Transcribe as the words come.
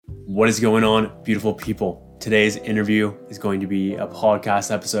What is going on, beautiful people? Today's interview is going to be a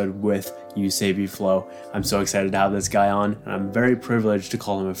podcast episode with USAB Flow. I'm so excited to have this guy on, and I'm very privileged to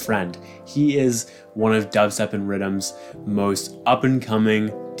call him a friend. He is one of Dubstep and Rhythm's most up-and-coming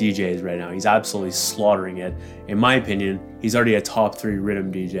DJs right now. He's absolutely slaughtering it. In my opinion, he's already a top 3 rhythm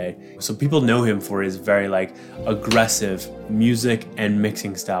DJ. So people know him for his very aggressive music and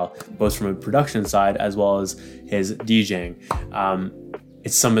mixing style, both from a production side as well as his DJing.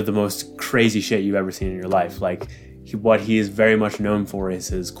 It's some of the most crazy shit you've ever seen in your life. What he is very much known for is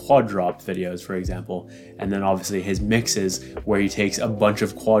his quad drop videos, for example, and then obviously his mixes where he takes a bunch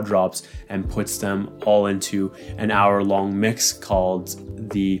of quad drops and puts them all into an hour-long mix called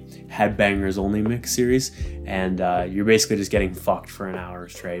the Headbangers Only Mix series, and you're basically just getting fucked for an hour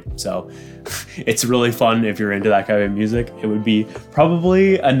straight. So it's really fun if you're into that kind of music. It would be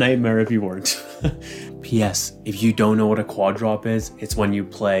probably a nightmare if you weren't. P.S. If you don't know what a quad drop is, it's when you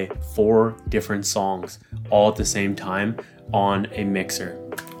play 4 different songs all at the same time on a mixer.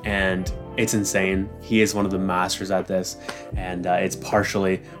 And it's insane. He is one of the masters at this, and it's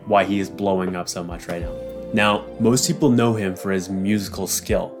partially why he is blowing up so much right now. Now, most people know him for his musical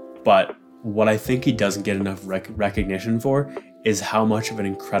skill, but what I think he doesn't get enough recognition for is how much of an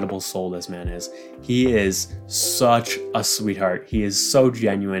incredible soul this man is. He is such a sweetheart. He is so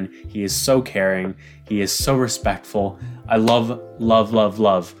genuine. He is so caring. He is so respectful. I love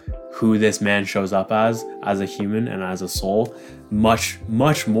who this man shows up as a human and as a soul, much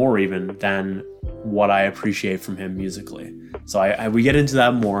more even than what I appreciate from him musically. So we get into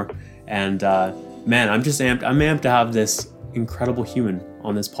that more, and man, I'm just amped. I'm amped to have this incredible human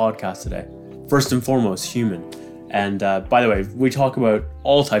on this podcast today. First and foremost, human. And by the way, we talk about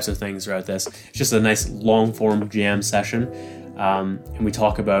all types of things throughout this. It's just a nice long-form jam session. And we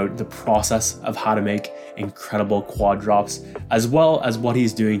talk about the process of how to make incredible quad drops, as well as what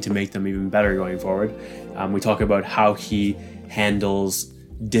he's doing to make them even better going forward. We talk about how he handles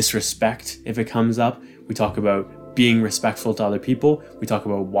disrespect if it comes up. We talk about being respectful to other people. We talk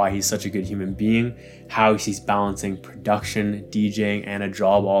about why he's such a good human being, how he's balancing production, DJing, and a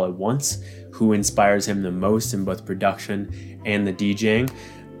job all at once, who inspires him the most in both production and the DJing,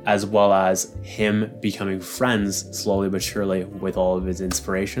 as well as him becoming friends slowly but surely with all of his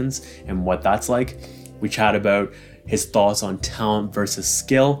inspirations and what that's like. We chat about his thoughts on talent versus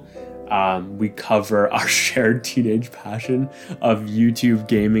skill. We cover our shared teenage passion of YouTube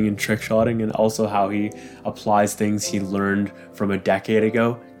gaming and trickshotting, and also how he applies things he learned from a decade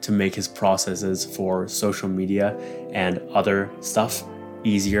ago to make his processes for social media and other stuff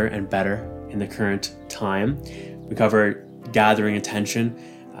easier and better in the current time. We cover gathering attention,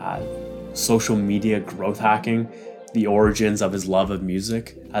 social media growth hacking, the origins of his love of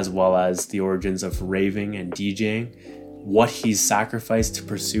music, as well as the origins of raving and DJing, what he's sacrificed to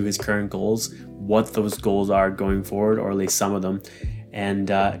pursue his current goals, what those goals are going forward, or at least some of them, and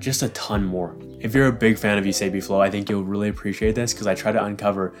just a ton more. If you're a big fan of USAB Flow, I think you'll really appreciate this, because I try to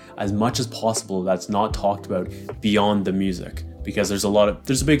uncover as much as possible that's not talked about beyond the music, because there's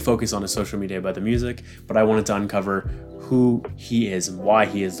a big focus on his social media about the music, but I wanted to uncover who he is and why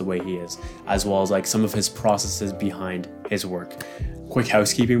he is the way he is, as well as some of his processes behind his work. Quick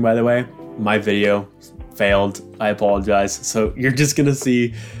housekeeping, by the way, my video failed. I apologize. So you're just gonna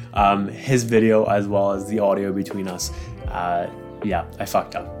see his video as well as the audio between us. Yeah, I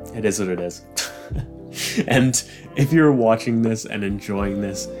fucked up. It is what it is. And if you're watching this and enjoying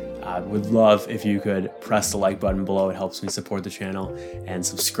this, would love if you could press the like button below. It helps me support the channel, and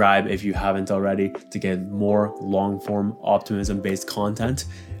subscribe if you haven't already to get more long-form optimism-based content,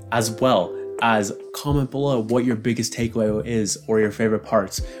 as well as comment below what your biggest takeaway is, or your favorite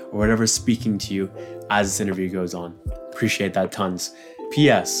parts, or whatever's speaking to you as this interview goes on. Appreciate that tons.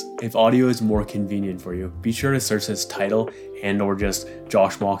 P.S. If audio is more convenient for you, be sure to search this title and or just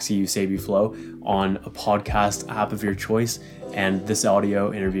Josh Moxie USAB Flow on a podcast app of your choice, and this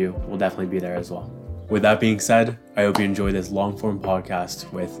audio interview will definitely be there as well. With that being said, I hope you enjoy this long-form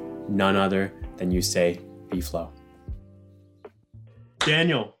podcast with none other than USAB Flow.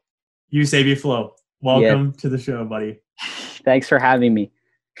 Daniel, USAB Flow, welcome to the show, buddy. Thanks for having me.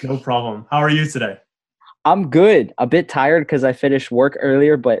 No problem. How are you today? I'm good. A bit tired because I finished work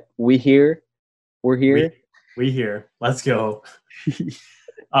earlier, but we're here. We here. Let's go.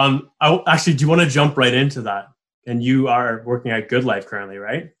 Actually, do you want to jump right into that? And you are working at Good Life currently,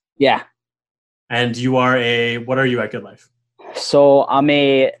 right? Yeah. And you are what are you at Good Life? So I'm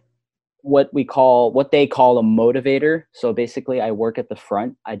what they call a motivator. So basically I work at the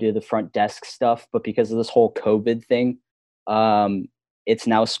front. I do the front desk stuff, but because of this whole COVID thing, it's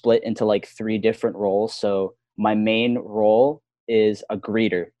now split into 3 different roles. So my main role is a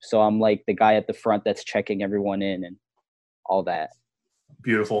greeter. So I'm like the guy at the front that's checking everyone in and all that.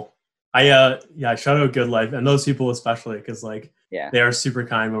 Beautiful. Yeah, shout out Good Life and those people especially, because like Yeah. they are super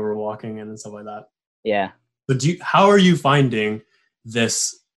kind when we're walking in and stuff like that. Yeah. But how are you finding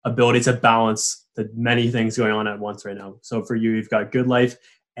this ability to balance the many things going on at once right now? So for you, you've got Good Life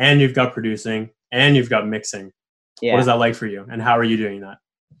and you've got producing and you've got mixing. Yeah. What is that like for you, and how are you doing that?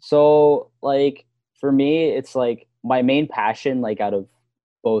 So like for me, it's like my main passion, like out of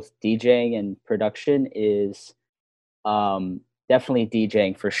both DJing and production, is definitely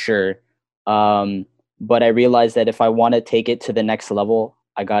DJing for sure. But I realized that if I want to take it to the next level,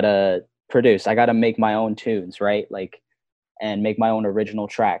 I gotta produce. I gotta make my own tunes, right? Like, and make my own original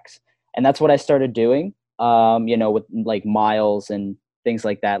tracks. And that's what I started doing. With like Miles and things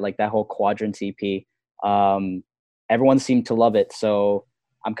like that, like that whole Quadrants EP. Everyone seemed to love it, so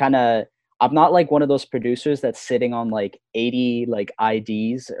I'm not like one of those producers that's sitting on like 80 like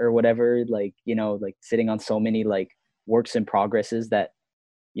IDs or whatever, like, like sitting on so many like works in progresses that,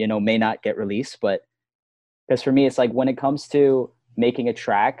 may not get released. But because for me, it's like when it comes to making a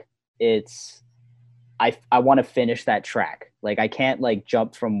track, it's, I want to finish that track. Like I can't like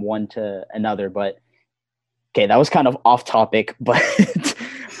jump from one to another, but okay, that was kind of off topic, but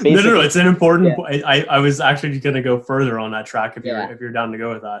no, it's an important yeah. point. I was actually going to go further on that track if you're down to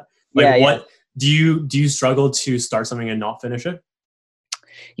go with that. Like what do you struggle to start something and not finish it?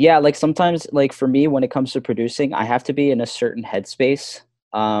 Yeah, like sometimes, like for me, when it comes to producing, I have to be in a certain headspace.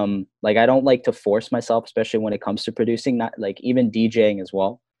 Like I don't like to force myself, especially when it comes to producing, not like even DJing as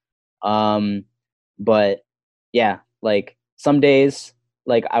well. But yeah, like some days,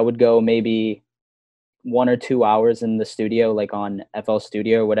 like I would go maybe 1 or 2 hours in the studio, like on FL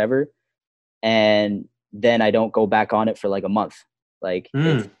Studio or whatever, and then I don't go back on it for like a month. Like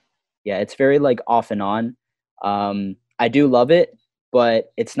it's very like off and on. I do love it,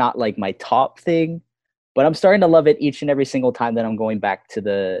 but it's not like my top thing. But I'm starting to love it each and every single time that I'm going back to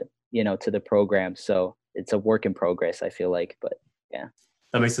the, to the program. So it's a work in progress, I feel like. But yeah.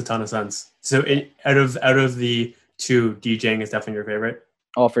 That makes a ton of sense. So out of the two, DJing is definitely your favorite?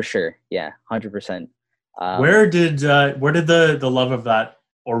 Oh, for sure. Yeah, 100%. Where did the love of that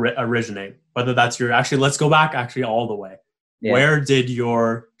originate? Whether that's let's go back all the way. Yeah. Where did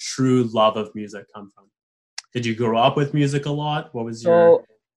your true love of music come from? Did you grow up with music a lot? What was your...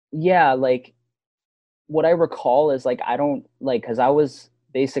 Yeah, like what I recall is like, I don't like, cause I was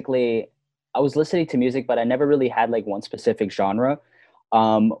listening to music, but I never really had like one specific genre.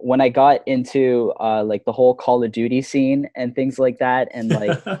 When I got into like the whole Call of Duty scene and things like that, and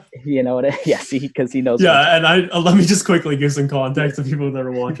like see, because he knows. Yeah, and let me just quickly give some context to people that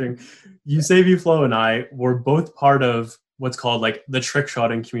are watching. USAV and I were both part of what's called like the trick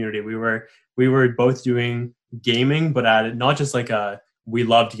shotting community. We were both doing gaming, but at not just like we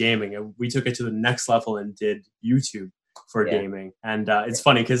loved gaming. We took it to the next level and did YouTube for gaming. And it's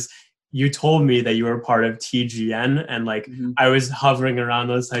funny because you told me that you were part of TGN, and like I was hovering around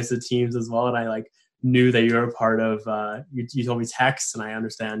those types of teams as well, and I like knew that you were a part of you told me Tex, and I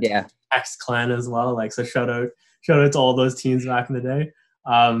understand Tex Clan as well, like, so shout out to all those teams back in the day.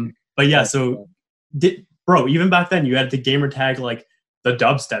 But yeah, so even back then you had the gamer tag like the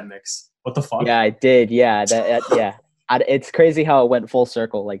dubstep mix. What the fuck? Yeah, I did. Yeah, it's crazy how it went full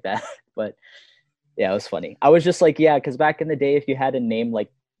circle like that. But yeah, it was funny. I was just like, because back in the day, if you had a name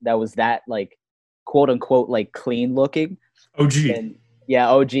like that was that like quote unquote like clean looking, OG.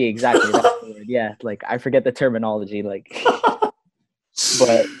 OG, exactly. That's the word. Yeah, like I forget the terminology, like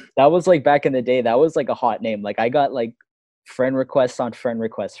but that was like back in the day, that was like a hot name. Like I got like friend requests on friend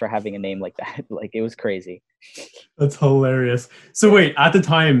requests for having a name like that. Like it was crazy. That's hilarious. So wait, at the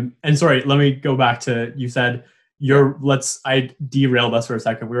time, and sorry, let me go back to, you said I derailed us for a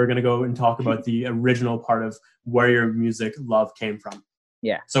second. We were going to go and talk about the original part of where your music love came from.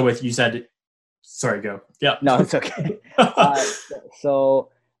 Yeah. So you said, sorry, go. Yeah. No, it's okay. So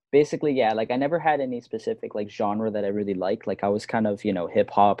basically, like I never had any specific like genre that I really liked. Like I was kind of, hip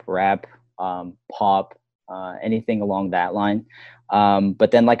hop, rap, pop, anything along that line.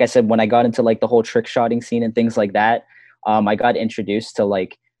 But then, like I said, when I got into like the whole trick shotting scene and things like that, I got introduced to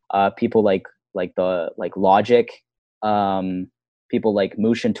like people like Logic, people like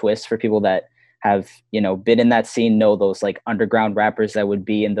Moosh and Twist, for people that have been in that scene, know those like underground rappers that would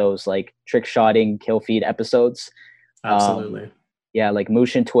be in those like trick shotting kill feed episodes. Absolutely. Like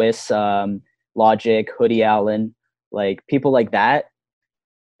Moosh and Twist, Logic, Hoodie Allen, like people like that.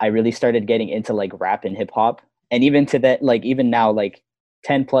 I really started getting into like rap and hip hop, and even to that, like even now, like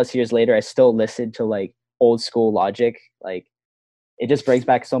 10 plus years later, I still listen to like old school Logic. Like it just brings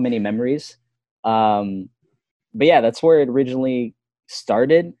back so many memories. but yeah, that's where it originally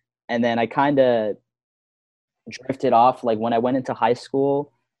started. And then I kind of drifted off. Like when I went into high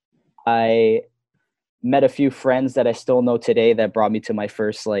school, I met a few friends that I still know today that brought me to my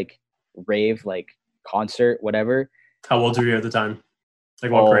first like rave, like concert, whatever. How old were you at the time?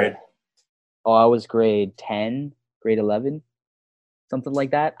 Like what Oh, grade? I was grade 10, grade 11, something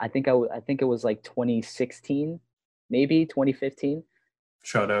like that. I think it was like 2016, maybe 2015.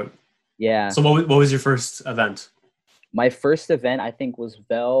 Shout out. Yeah. So what was your first event? My first event I think was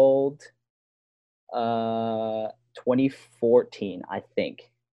Veld 2014, I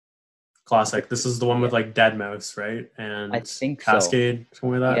think. Classic. This is the one Yeah. with like Dead Mouse, right? I And think so. Cascade,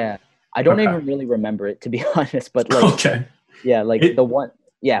 something like that. Yeah. I don't Okay. even really remember it to be honest, but like Okay. yeah, like the It. one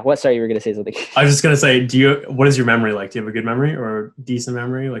yeah, what sorry you were gonna say something. I was just gonna say, what is your memory like? Do you have a good memory or decent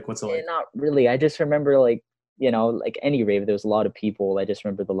memory? Like, what's it like? Not really. I just remember like, like any rave, there was a lot of people. I just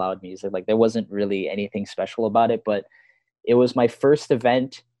remember the loud music. Like there wasn't really anything special about it, but it was my first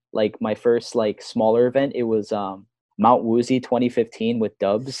event, like my first like smaller event. It was Mount Woozy 2015 with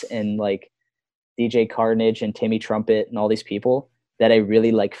Dubs and like DJ Carnage and Timmy Trumpet and all these people that I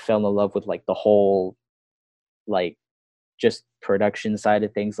really like fell in love with like the whole like just production side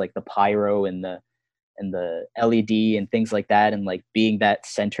of things, like the pyro and the LED and things like that, and like being that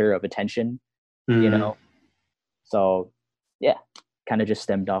center of attention, you Mm. know. So yeah, kind of just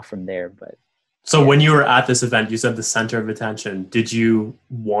stemmed off from there. But So yeah, when you were at this event, you said the center of attention. Did you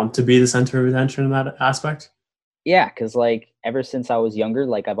want to be the center of attention in that aspect? yeah, because like ever since I was younger,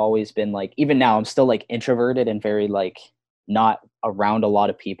 like I've always been like, even now I'm still like introverted and very like not around a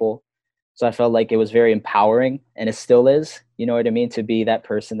lot of people. So I felt like it was very empowering, and it still is. You know what I mean? To be that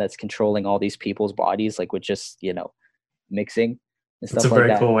person that's controlling all these people's bodies, like with just mixing and That's a stuff like very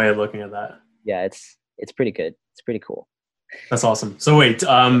that. cool way of looking at that. Yeah, it's pretty good. It's pretty cool. That's awesome. So wait,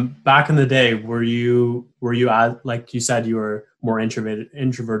 back in the day, were you at, like you said, you were more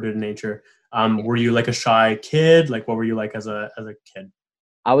introverted in nature? Were you like a shy kid? Like what were you like as a kid?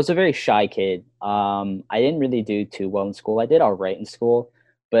 I was a very shy kid. I didn't really do too well in school. I did all right in school,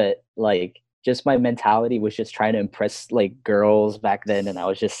 but like just my mentality was just trying to impress like girls back then, and I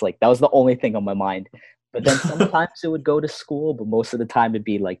was just like that was the only thing on my mind. But then sometimes it would go to school, but most of the time it'd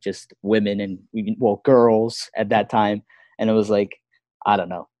be like just women and well girls at that time, and it was like I don't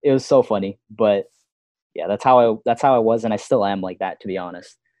know. It was so funny, but yeah, that's how I was, and I still am like that to be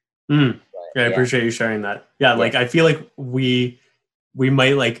honest. Mm. But Yeah, I yeah, appreciate you sharing that. Yeah, yeah, like I feel like we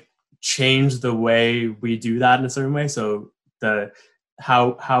might like change the way we do that in a certain way. So the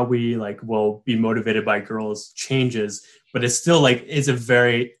how we like will be motivated by girls changes, but it's still like it's a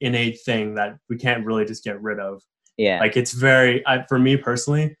very innate thing that we can't really just get rid of. yeah, Like it's very for me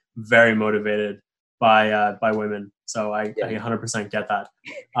personally, very motivated by women. So I yeah. 100% get that.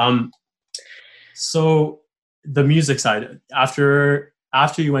 Um, so the music side, after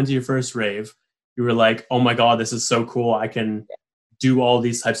you went to your first rave, you were like, "Oh my god, this is so cool! I can do all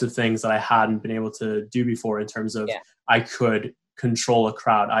these types of things that I hadn't been able to do before." In terms of, Yeah, I could control a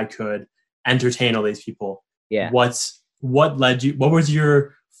crowd, I could entertain all these people. yeah. What led you? What was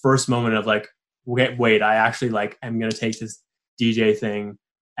your first moment of like, wait, I actually like am gonna take this DJ thing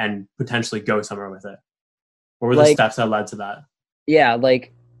and potentially go somewhere with it? What were the Like steps that led to that? yeah,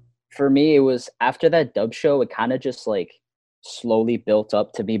 like for me, it was after that dub show, it kind of just like slowly built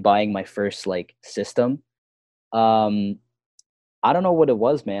up to me buying my first like system. Um, I don't know what it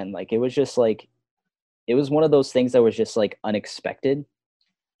was, man. Like it was just like it was one of those things that was just like unexpected,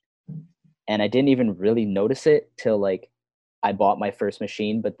 and I didn't even really notice it till like I bought my first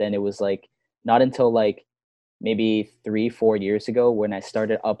machine. But then it was like not until like maybe 3, 4 years ago when I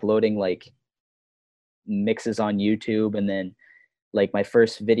started uploading like mixes on YouTube, and then like my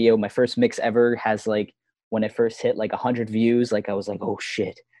first video, my first mix ever has like when it first hit like 100 views, like I was like, oh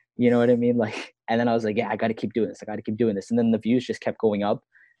shit, you know what I mean? Like, and then I was like, yeah, I got to keep doing this. I got to keep doing this. And then the views just kept going up.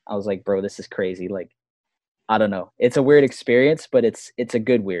 I was like, bro, this is crazy. Like, I don't know. It's a weird experience, but it's a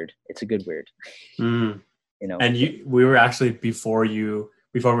good weird. It's a good weird, Mm. you know. And we were actually before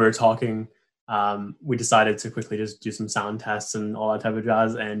we were talking, we decided to quickly just do some sound tests and all that type of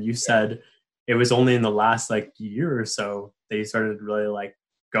jazz. And you Yeah. said it was only in the last like year or so that you started really like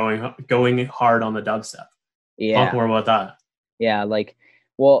going hard on the dubstep. Talk Yeah. more about that. Yeah, like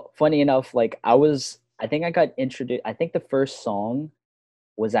well, funny enough, like I think I got introduced I think the first song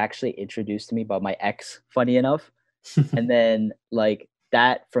was actually introduced to me by my ex, funny enough. And then like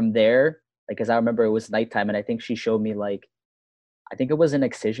that from there, like as I remember it was nighttime, and I think she showed me like I think it was an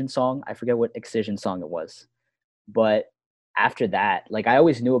Excision song. I forget what Excision song it was. But after that, like I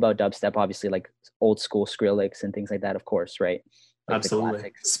always knew about dubstep, obviously like old school Skrillex and things like that, of course, right? like the Absolutely.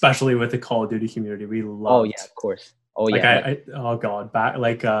 classics. Especially with the Call of Duty community. We Oh yeah, loved of course. Oh like yeah, like oh god, back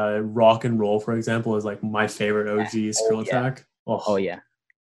like rock and roll, for example, is like my favorite OG oh scroll yeah, attack. oh Oh, yeah,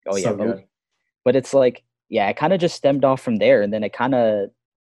 oh yeah. so good. But it's like, yeah, it kind of just stemmed off from there, and then it kind of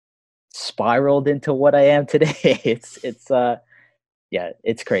spiraled into what I am today. It's yeah,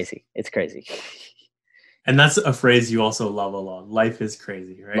 it's crazy. It's crazy. And that's a phrase you also love a lot. Life is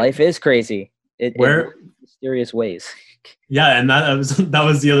crazy, right? Life is crazy. It Where works in mysterious ways. yeah, and that was that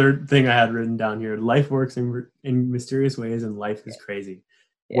was the other thing I had written down here. Life works in mysterious ways, and life is Yeah, crazy.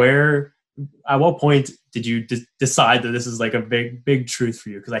 yeah, Where, at what point did you decide that this is like a big truth for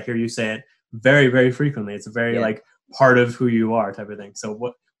you? Because I hear you say it very frequently. It's a very yeah. like part of who you are type of thing. So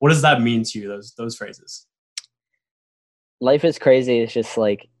what does that mean to you? Those phrases. Life is crazy. It's just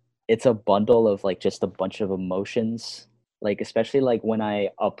like it's a bundle of like just a bunch of emotions. Like especially like when I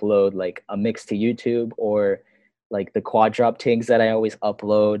upload like a mix to YouTube or like the quad drop things that I always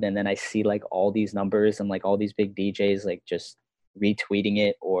upload, and then I see like all these numbers and like all these big DJs like just retweeting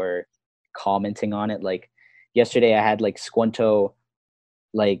it or commenting on it. Like yesterday I had like Squinto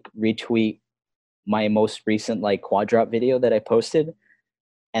like retweet my most recent like quad drop video that I posted,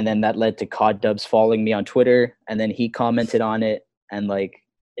 and then that led to Cod Dubs following me on Twitter, and then he commented on it, and like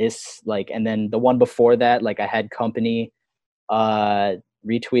it's like, and then the one before that, like I had Company uh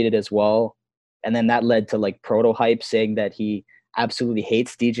retweeted as well, and then that led to like Proto Hype saying that he absolutely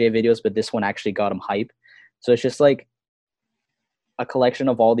hates DJ videos, but this one actually got him hype. So it's just like a collection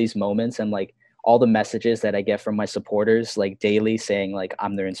of all these moments and like all the messages that I get from my supporters like daily saying like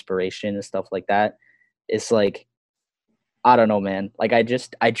I'm their inspiration and stuff like that. It's like I don't know, man. Like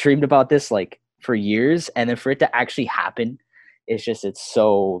I dreamed about this like for years, and then for it to actually happen, it's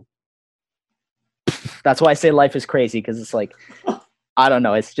so. That's why I say life is crazy, because it's like I don't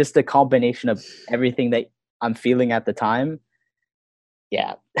know. It's just a combination of everything that I'm feeling at the time.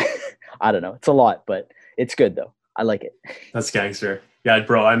 Yeah, I don't know. It's a lot, but it's good though. I like it. That's gangster. Yeah,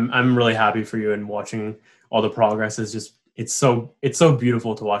 bro. I'm really happy for you, and watching all the progress is just it's so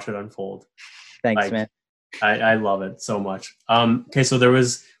beautiful to watch it unfold. Thanks, Like man. I love it so much. Okay, so there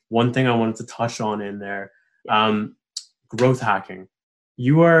was one thing I wanted to touch on in there. Yeah, Um, growth hacking.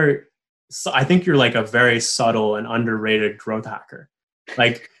 You are, I think you're like a very subtle and underrated growth hacker.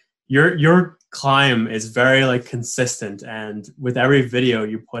 Like your climb is very like consistent, and with every video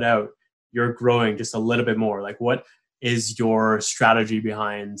you put out, you're growing just a little bit more. Like, what is your strategy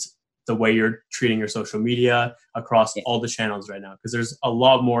behind the way you're treating your social media across yeah, all the channels right now? Because there's a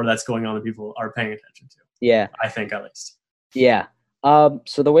lot more that's going on that people are paying attention to. yeah. I think, at least. Yeah.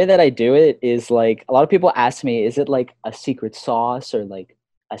 So the way that I do it is like a lot of people ask me, is it like a secret sauce or like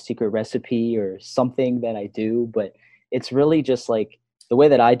a secret recipe or something that I do? But it's really just like the way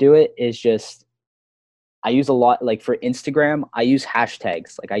that I do it is just I use a lot like for Instagram, I use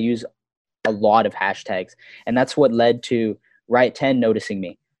hashtags. Like I use a lot of hashtags. And that's what led to Riot 10 noticing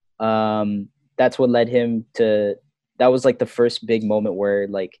me. That's what led him to that was like the first big moment where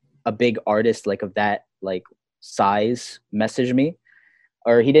like a big artist like of that like size messaged me,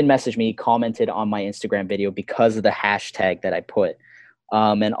 or he didn't message me, he commented on my Instagram video because of the hashtag that I put.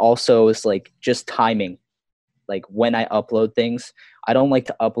 And also it's like just timing, like when I upload things. I don't like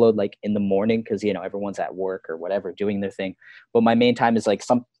to upload like in the morning because you know everyone's at work or whatever doing their thing. But my main time is like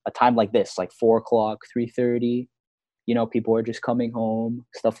a time like this, like 4 o'clock, 3:30. You know, people are just coming home,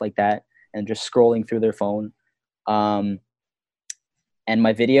 stuff like that, and just scrolling through their phone. Um, and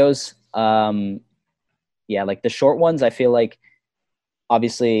my videos, yeah, like the short ones, I feel like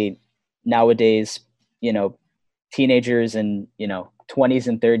obviously nowadays, you know, teenagers and, you know, 20s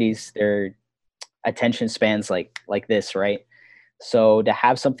and 30s, their attention spans like this, right? So to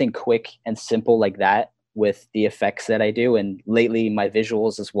have something quick and simple like that with the effects that I do, and lately my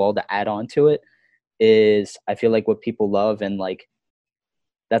visuals as well to add on to it, is I feel like what people love. And like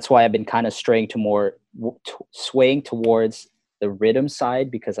that's why I've been kind of straying to more swaying towards the rhythm side,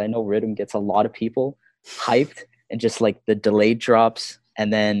 because I know rhythm gets a lot of people hyped, and just like the delayed drops,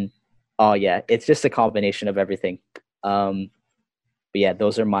 and then oh yeah, it's just a combination of everything. But yeah,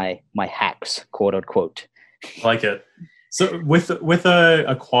 those are my hacks, quote unquote. I like it. So with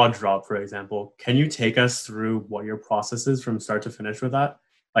a quad drop, for example, can you take us through what your process is from start to finish with that?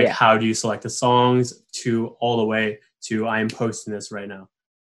 Like, Yeah. how do you select the songs to all the way to I am posting this right now?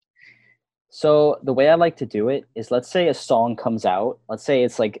 So the way I like to do it is, let's say a song comes out, let's say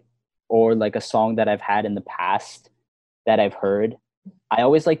it's like, or like a song that I've had in the past that I've heard. I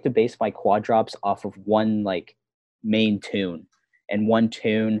always like to base my quad drops off of one like main tune, and one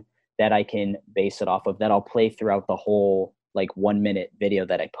tune that I can base it off of that I'll play throughout the whole like 1 minute video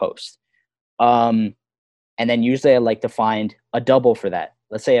that I post. Um, And then usually I like to find a double for that.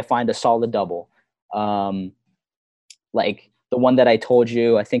 Let's say I find a solid double. Like the one that I told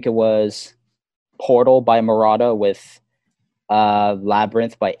you, I think it was Portal by Murata with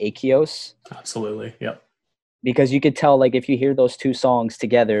Labyrinth by Achios. Absolutely. Yep. Because you could tell, like, if you hear those two songs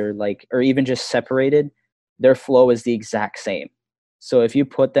together, like, or even just separated, their flow is the exact same. So if you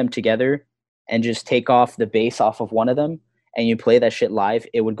put them together and just take off the bass off of one of them and you play that shit live,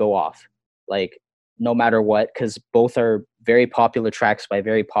 it would go off. Like, no matter what, because both are very popular tracks by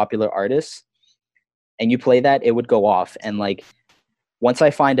very popular artists. And you play that, it would go off. And like, once I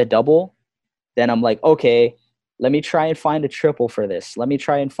find a double, then I'm like, okay, let me try and find a triple for this. Let me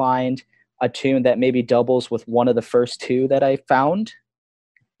try and find a tune that maybe doubles with one of the first two that I found,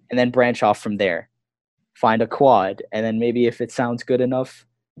 and then branch off from there. Find a quad, and then maybe if it sounds good enough,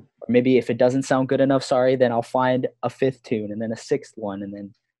 or maybe if it doesn't sound good enough, sorry, then I'll find a fifth tune and then a sixth one, and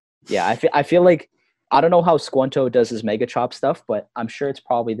then yeah, I feel like I don't know how Squanto does his Mega Chop stuff, but I'm sure it's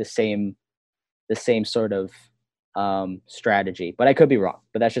probably the same sort of strategy. But I could be wrong.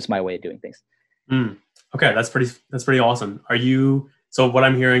 But that's just my way of doing things. Okay, that's pretty awesome. Are you? So what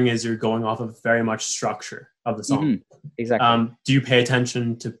I'm hearing is you're going off of very much structure of the song. Mm-hmm. Exactly. Do you pay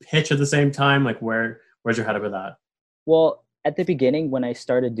attention to pitch at the same time? Like where's your head up with that? Well, at the beginning when I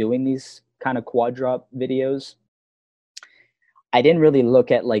started doing these kind of quad drop videos, I didn't really look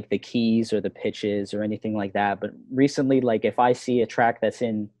at like the keys or the pitches or anything like that. But recently, like if I see a track that's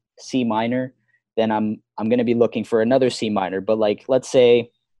in C minor, then I'm gonna be looking for another C minor. But like let's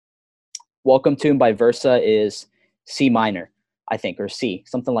say Welcome Tune by Versa is C minor, I think, or C,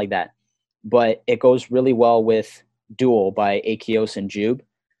 something like that. But it goes really well with Duel by Achios and Jube.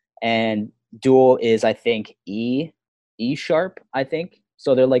 And Duel is, I think, E sharp, I think.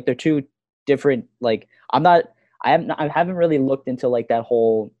 So they're two different, like, I haven't really looked into like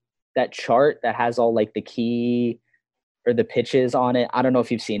that chart that has all like the key or the pitches on it. I don't know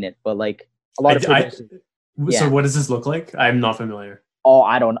if you've seen it, but like a lot of producers. So what does this look like? I'm not familiar. Oh,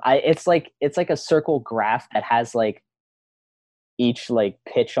 it's like a circle graph that has like each like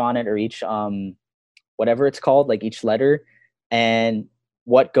pitch on it, or each whatever it's called, like each letter, and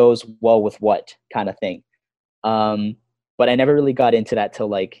what goes well with what kind of thing. But I never really got into that till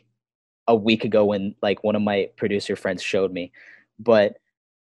like a week ago when like one of my producer friends showed me. But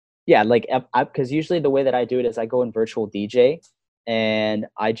yeah, like because usually the way that I do it is I go in virtual DJ and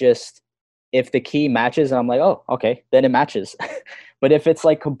I just, if the key matches and I'm like, oh, okay, then it matches. But if it's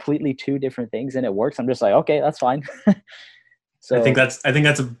like completely two different things and it works, I'm just like, okay, that's fine. So I think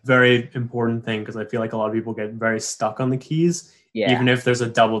that's a very important thing, because I feel like a lot of people get very stuck on the keys. Yeah. Even if there's a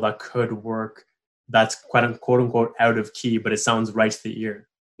double that could work, that's quite a quote unquote out of key, but it sounds right to the ear.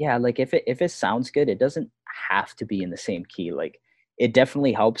 Yeah, like if it sounds good, it doesn't have to be in the same key. Like it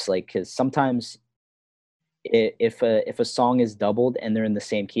definitely helps, like, because sometimes if a song is doubled and they're in the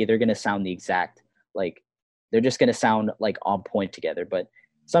same key, they're gonna sound the exact, like they're just gonna sound like on point together. But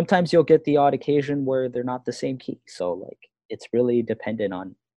sometimes you'll get the odd occasion where they're not the same key. So like it's really dependent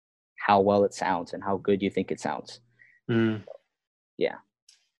on how well it sounds and how good you think it sounds. Yeah.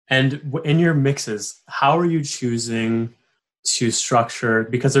 And in your mixes, how are you choosing to structure,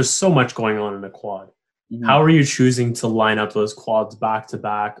 because there's so much going on in a quad? Mm-hmm. How are you choosing to line up those quads back to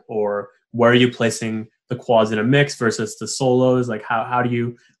back, or where are you placing the quads in a mix versus the solos? Like how do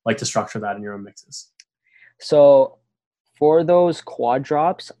you like to structure that in your own mixes? So for those quad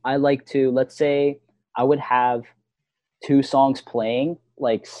drops, I like to, let's say I would have two songs playing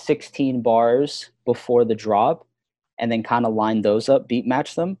like 16 bars before the drop, and then kind of line those up, beat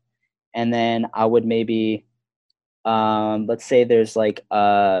match them. And then I would maybe, let's say there's like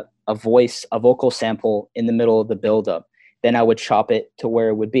a vocal sample in the middle of the buildup. Then I would chop it to where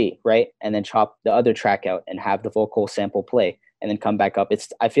it would be, right? And then chop the other track out and have the vocal sample play and then come back up.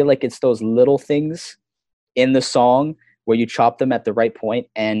 I feel like it's those little things in the song where you chop them at the right point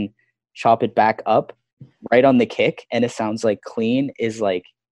and chop it back up right on the kick, and it sounds like clean, is like,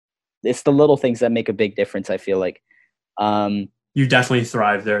 it's the little things that make a big difference, I feel like. You definitely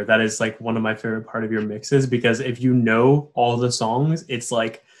thrive there. That is like one of my favorite part of your mixes, because if you know all the songs, it's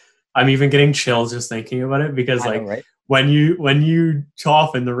like, I'm even getting chills just thinking about it, because like, right? when you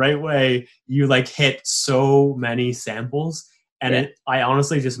chop in the right way, you like hit so many samples, and I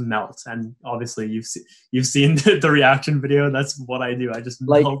honestly just melt. And obviously you've seen the reaction video. That's what I do. I just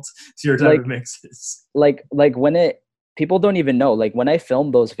melt to your type of mixes. Like when people don't even know, like when I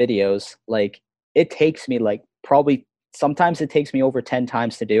film those videos, like it takes me like probably, sometimes it takes me over 10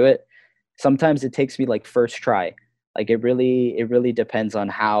 times to do it. Sometimes it takes me like first try. Like it really depends on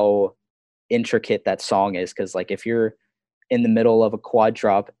how intricate that song is. Cause like if you're in the middle of a quad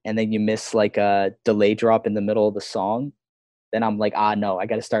drop and then you miss like a delay drop in the middle of the song, then I'm like, no, I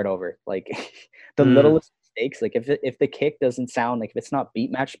got to start over. Like the Mm, littlest mistakes, like if the kick doesn't sound like if it's not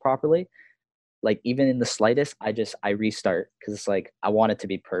beat matched properly, like even in the slightest, I restart because it's like I want it to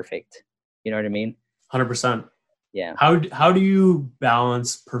be perfect. You know what I mean? 100%. Yeah. How do you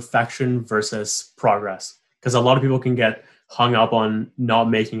balance perfection versus progress? Because a lot of people can get hung up on not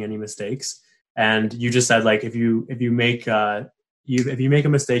making any mistakes. And you just said like if you make a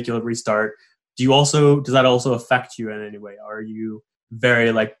mistake, you'll restart. Does that also affect you in any way? Are you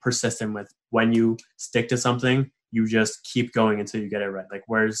very like persistent with when you stick to something, you just keep going until you get it right? Like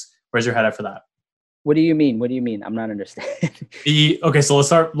where's your head at for that? What do you mean? What do you mean? I'm not understanding. Okay, so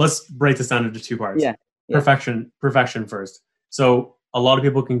let's break this down into two parts. Yeah. Yeah. Perfection first. So a lot of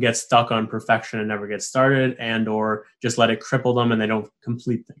people can get stuck on perfection and never get started, and or just let it cripple them and they don't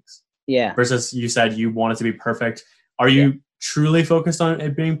complete things. Yeah. Versus you said you want it to be perfect. Are Yeah. you truly focused on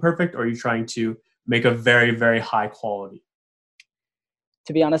it being perfect, or are you trying to make a very, very high quality?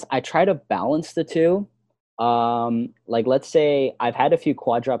 To be honest, I try to balance the two. Like let's say I've had a few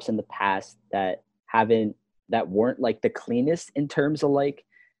quad drops in the past that weren't like the cleanest in terms of like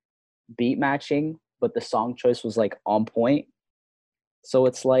beat matching, but the song choice was like on point. So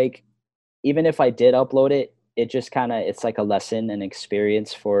it's like even if I did upload it, it just kind of it's like a lesson and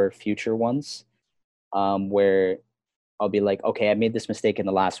experience for future ones. Where I'll be like, okay, I made this mistake in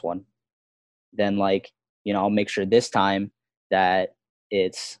the last one. Then like, I'll make sure this time that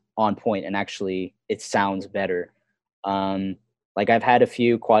it's on point and actually it sounds better. Like I've had a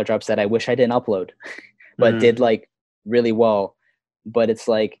few quad drops that I wish I didn't upload, but Mm, did like really well. But it's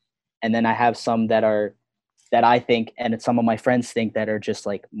like, and then I have some that I think, and some of my friends think that are just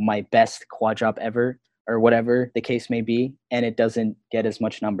like my best quad drop ever, or whatever the case may be, and it doesn't get as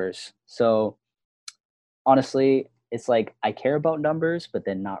much numbers. So honestly, it's like I care about numbers, but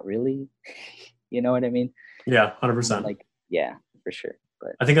then not really. You know what I mean? yeah, 100%. Like, yeah, for sure.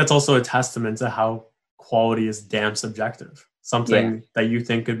 But I think that's also a testament to how quality is damn subjective. yeah, Something that you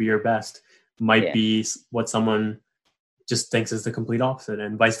think could be your best might yeah, be what someone just thinks is the complete opposite,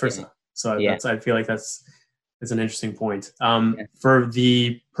 and vice yeah, versa. So yeah, I feel like that's an interesting point. yeah. For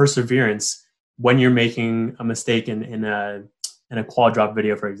the perseverance, when you're making a mistake in a quad drop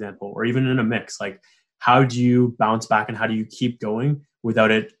video, for example, or even in a mix, like how do you bounce back and how do you keep going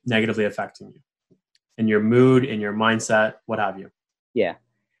without it negatively affecting you in your mood, in your mindset, what have you? Yeah.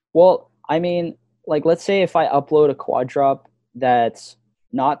 Well, I mean, like, let's say if I upload a quad drop that's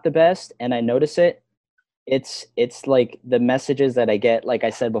not the best and I notice it, it's like the messages that I get, like I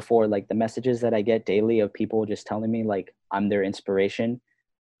said before, like the messages that I get daily of people just telling me like I'm their inspiration,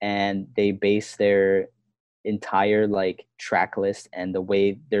 and they base their entire like track list and the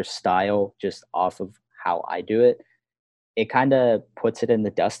way their style just off of how I do it. It kind of puts it in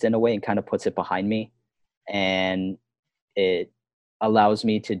the dust in a way and kind of puts it behind me, and it allows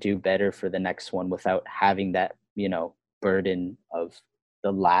me to do better for the next one without having that, burden of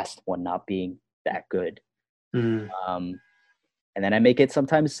the last one not being that good. Mm, Um, and then I make it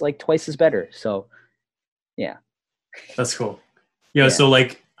sometimes like twice as better. So yeah, that's cool. Yeah. yeah, So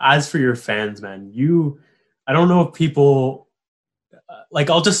like, as for your fans, man, I don't know if people like.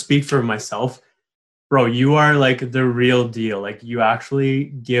 I'll just speak for myself. Bro, you are like the real deal. Like you actually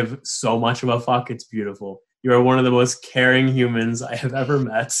give so much of a fuck. It's beautiful. You are one of the most caring humans I have ever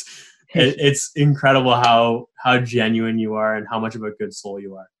met. It's incredible how genuine you are and how much of a good soul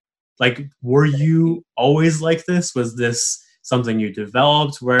you are. Like, were you always like this? Was this something you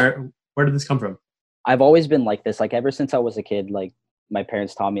developed? Where did this come from? I've always been like this. Like ever since I was a kid, like my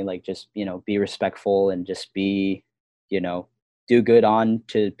parents taught me like just, be respectful and just be, you know, do good on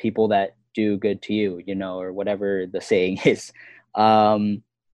to people that do good to you, or whatever the saying is. Um,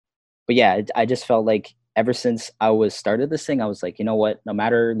 but yeah, I just felt like ever since I was started this thing, I was like, you know what, no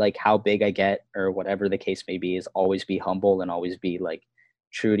matter like how big I get or whatever the case may be, is always be humble and always be like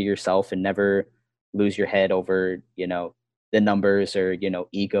true to yourself and never lose your head over, the numbers or,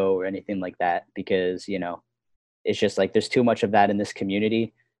 ego or anything like that. Because, it's just like there's too much of that in this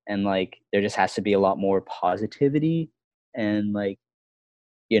community. And like there just has to be a lot more positivity and like,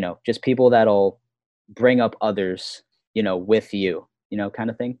 just people that'll bring up others, with you, kind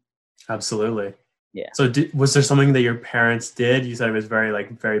of thing. Absolutely. Yeah. So, was there something that your parents did? You said it was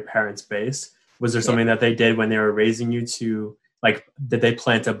very parents based. Was there Yeah. something that they did when they were raising you to like? Did they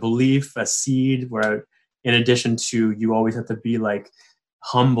plant a belief, a seed, where in addition to you always have to be like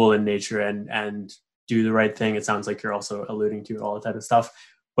humble in nature and do the right thing? It sounds like you're also alluding to all that type of stuff.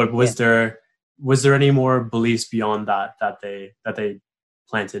 But Yeah. was there any more beliefs beyond that they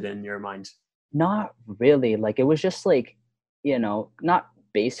planted in your mind? Not really. Like it was just like not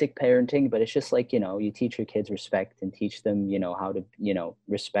basic parenting, but it's just like, you teach your kids respect and teach them, how to,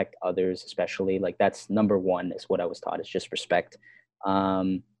 respect others, especially like that's number one is what I was taught is just respect.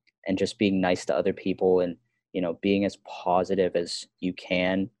 Um, and just being nice to other people and, being as positive as you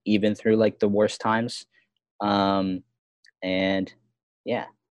can, even through like the worst times. Um, and yeah,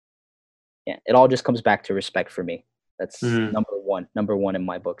 yeah, it all just comes back to respect for me. That's Mm. number one in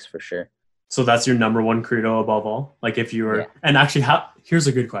my books for sure. So that's your number one credo above all. Like if you Yeah. were, and actually, how? Here's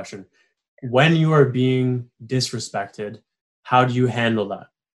a good question: when you are being disrespected, how do you handle that?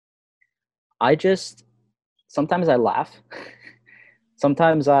 I just sometimes I laugh.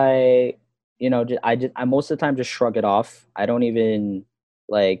 Sometimes I most of the time just shrug it off. I don't even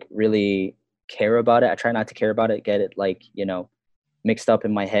like really care about it. I try not to care about it, get it like, mixed up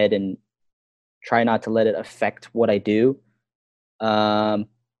in my head and try not to let it affect what I do. Um,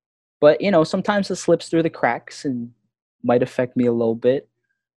 but sometimes it slips through the cracks and might affect me a little bit.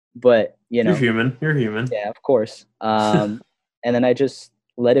 But You're human. You're human. yeah, of course. And then I just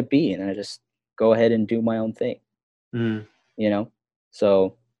let it be, and I just go ahead and do my own thing. Mm. You know,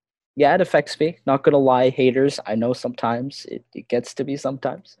 so yeah, it affects me. Not gonna lie, haters. I know sometimes it gets to be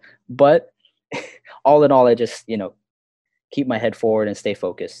sometimes, but all in all, I just keep my head forward and stay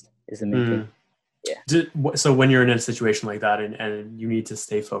focused is the main thing. Mm. Yeah. So when you're in a situation like that and you need to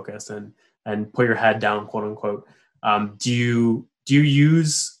stay focused and put your head down, quote unquote, do you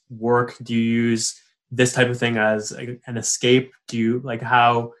use work? Do you use this type of thing as an escape? Do you like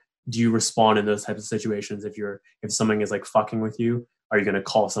how do you respond in those types of situations if something is like fucking with you? Are you going to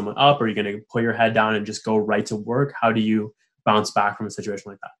call someone up? Are you going to put your head down and just go right to work? How do you bounce back from a situation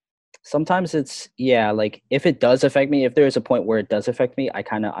like that? Sometimes it's yeah, like if it does affect me, if there is a point where it does affect me, I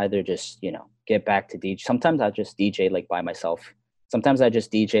kind of either just get back to DJ. Sometimes I just DJ like by myself. Sometimes I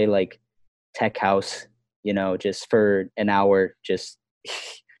just DJ like tech house, just for an hour, just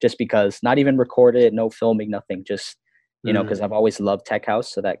because. Not even record it, no filming, nothing. Just Mm, because I've always loved tech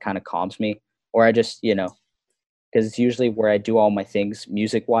house, so that kind of calms me. Or I just because it's usually where I do all my things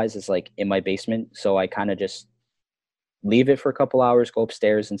music wise is like in my basement, so I kind of just leave it for a couple hours, go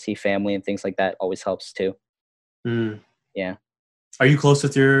upstairs and see family and things like that. Always helps too. mm. Yeah. Are you close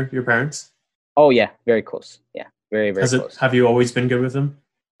with your parents? Oh yeah, very close. Yeah, very very Has it close. have you always been good with them?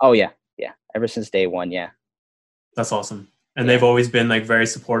 Oh yeah, yeah. Ever since day one. Yeah, That's awesome. And they've yeah. always been like very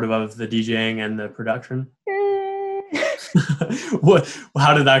supportive of the DJing and the production. Eh. What?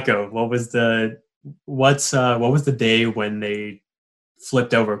 How did that go? What was the day when they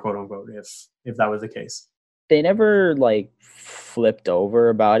flipped over, quote unquote, if that was the case? They never like flipped over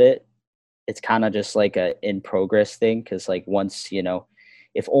about it. It's kind of just like a in progress thing because like once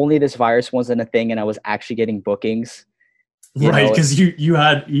if only this virus wasn't a thing and I was actually getting bookings, you Right, know, because you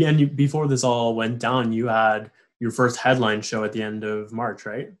had and before this all went down, you had your first headline show at the end of March,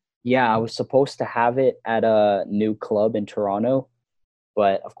 right? yeah, I was supposed to have it at a new club in Toronto,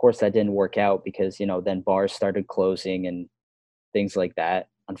 but of course that didn't work out because then bars started closing and things like that,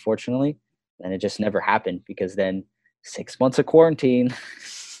 unfortunately. And it just never happened because then 6 months of quarantine.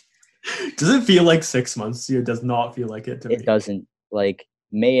 Does it feel like 6 months to you? It does not feel like it to It me. doesn't. Like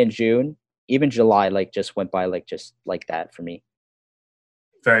May and June, even July, like just went by like just like that for me.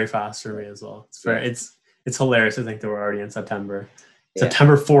 Very fast for Yeah, me as well. It's yeah, very it's hilarious to think that we're already in September. yeah.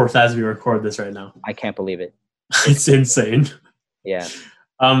 September 4th as we record this right now. I can't believe it. It's It's crazy. insane. Yeah.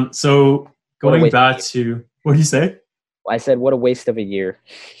 So What a going waste of a back year. to what do you say? I said, what a waste of a year.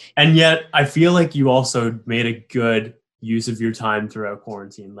 And yet I feel like you also made a good use of your time throughout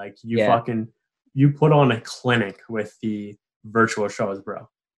quarantine. Like Yeah. you put on a clinic with the virtual shows, bro.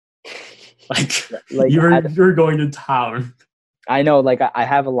 Like Like you're going to town. I know, like I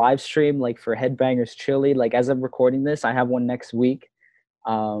have a live stream like for Headbangers Chili. Like as I'm recording this, I have one next week.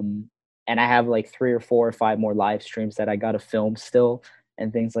 Um, and I have like 3 or 4 or 5 more live streams that I got to film still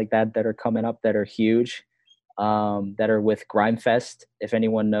and things like that are coming up that are huge. That are with Grimefest. If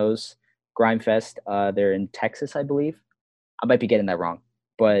anyone knows Grimefest, they're in Texas, I believe. I might be getting that wrong,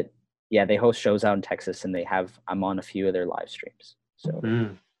 but yeah, they host shows out in Texas, and I'm on a few of their live streams. So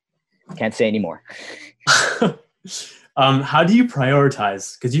Mm. can't say anymore. How do you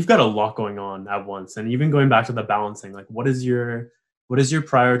prioritize? Because you've got a lot going on at once, and even going back to the balancing, like what is your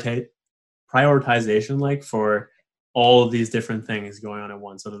prioritization like for all of these different things going on at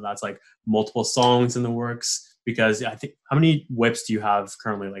once? Whether that's like multiple songs in the works, because I think how many whips do you have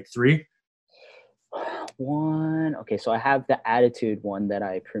currently? Like three? One, okay, so I have the attitude one that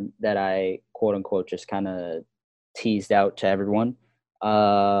I quote unquote just kind of teased out to everyone.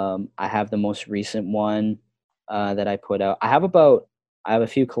 I have the most recent one that I put out. I have a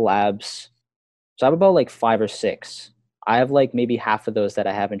few collabs, so I have about like 5 or 6. I have like maybe half of those that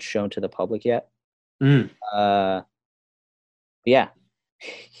I haven't shown to the public yet. Mm. Uh, yeah,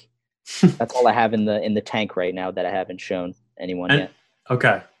 that's all I have in the tank right now that I haven't shown anyone And yet.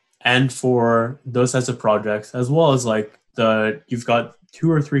 okay. And for those types of projects, as well as like you've got 2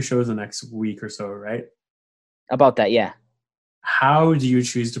 or 3 shows the next week or so, right? About that, yeah. How do you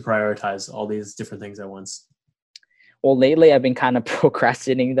choose to prioritize all these different things at once? Well, lately I've been kind of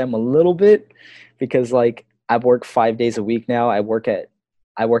procrastinating them a little bit because like I've worked 5 days a week now. I work at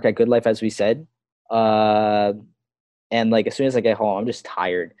Good Life, as we said. Uh, and like as soon as I get home, I'm just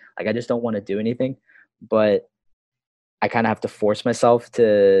tired. Like I just don't want to do anything. But I kind of have to force myself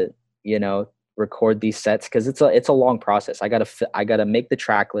to, record these sets because it's a long process. I gotta make the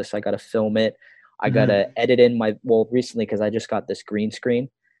track list. I gotta film it. I gotta edit in recently because I just got this green screen.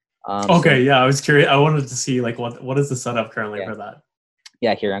 Okay, yeah, I was curious. I wanted to see like what is the setup currently for that?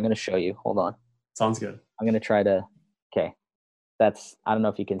 Yeah, here I'm gonna show you. Hold on. Sounds good. I'm gonna try to. Okay, I don't know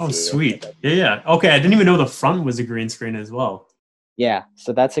if you can see. Oh, sweet. Yeah. Okay, I didn't even know the front was a green screen as well. Yeah,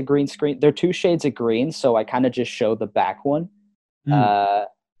 so that's a green screen. They're 2 shades of green, so I kind of just show the back one.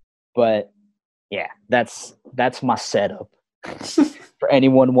 But yeah, that's my setup for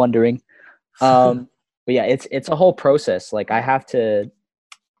anyone wondering. But yeah, it's a whole process. Like I have to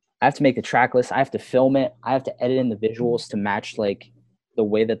make the track list. I have to film it. I have to edit in the visuals to match like the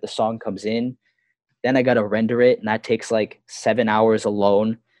way that the song comes in. Then I got to render it, and that takes like 7 hours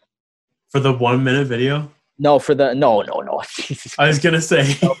alone. For the 1 minute video? No. Jesus I was going to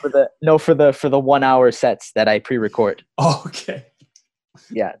say. for the 1 hour sets that I pre-record. Oh, okay.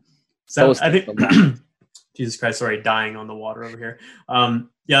 Yeah. So I think Jesus Christ, sorry, dying on the water over here.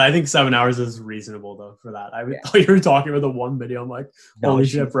 Yeah, I think 7 hours is reasonable though for that. I thought you were talking about the one video. I'm like, holy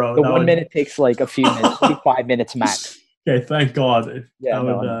shit, bro. The 1 minute takes like a few minutes, 5 minutes max. Okay, thank God.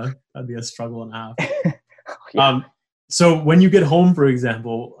 That'd be a struggle and a half. Yeah. So when you get home, for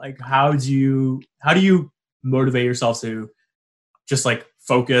example, like how do you motivate yourself to just like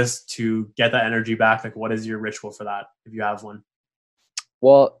focus to get that energy back? Like what is your ritual for that if you have one?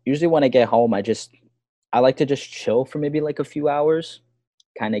 Well, usually when I get home, I like to just chill for maybe like a few hours,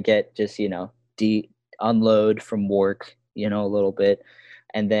 kind of get just, unload from work, a little bit.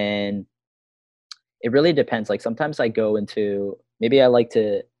 And then it really depends. Like sometimes I go into, maybe I like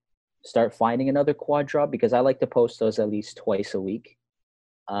to start finding another quad drop because I like to post those at least twice a week.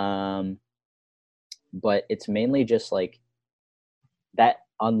 But it's mainly just like that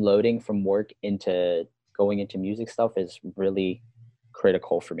unloading from work into going into music stuff is really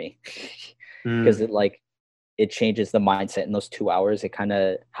critical for me because it changes the mindset in those 2 hours. It kind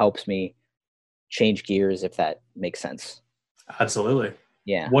of helps me change gears, if that makes sense. Absolutely.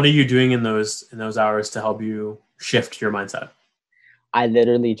 Yeah. What are you doing in those hours to help you shift your mindset? I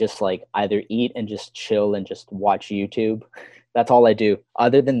literally just like either eat and just chill and just watch YouTube. That's all I do.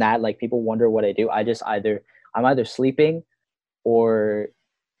 Other than that, like people wonder what I do. I'm either sleeping or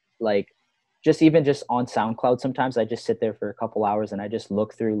like just on SoundCloud. Sometimes I just sit there for a couple hours and I just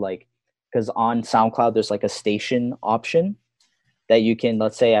look through because on SoundCloud, there's like a station option that you can,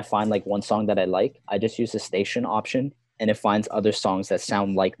 let's say I find like one song that I like. I just use the station option and it finds other songs that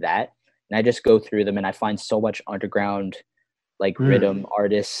sound like that. And I just go through them and I find so much underground like rhythm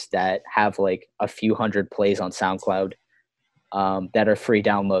artists that have like a few hundred plays on SoundCloud that are free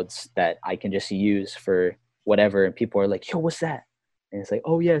downloads that I can just use for whatever. And people are like, yo, what's that? And it's like,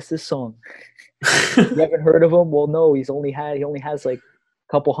 oh yeah, it's this song. You haven't heard of him? Well, no, he only has like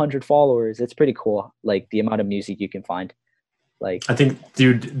a couple hundred followers. It's pretty cool. Like the amount of music you can find. Like I think,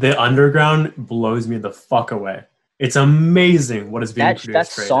 dude, the underground blows me the fuck away. It's amazing what is being produced.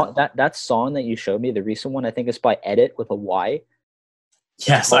 That song that you showed me, the recent one, I think it's by Edit with a Y.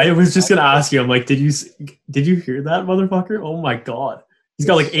 Yes, I was just gonna ask you. I'm like, did you hear that motherfucker? Oh my God, he's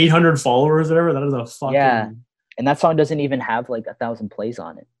got like 800 followers, or whatever. That is a fucking And that song doesn't even have like 1,000 plays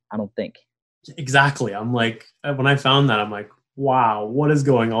on it. I don't think. Exactly. I'm like, when I found that, I'm like, wow, what is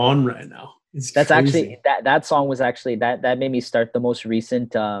going on right now? That's crazy. Actually that song was actually that made me start the most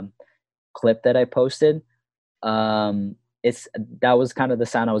recent clip that I posted. That was kind of the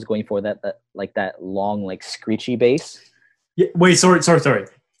sound I was going for, that like that long like screechy bass. Yeah, wait, sorry.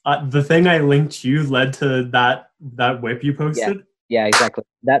 The thing I linked you led to that whip you posted? Yeah, exactly.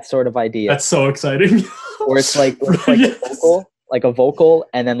 That sort of idea. That's so exciting. Or it's like a vocal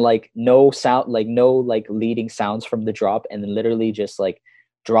and then like no sound, like no like leading sounds from the drop, and then literally just like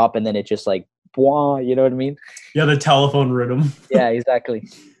drop and then it just like blah, you know what I mean? Yeah, the telephone rhythm. Yeah, exactly.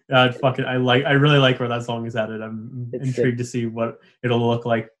 I really like where that song is headed. I'm intrigued to see what it'll look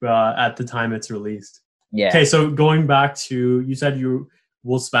like at the time it's released. Yeah. Okay, so going back to, you said you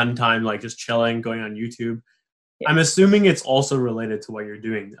will spend time like just chilling, going on YouTube. Yeah. I'm assuming it's also related to what you're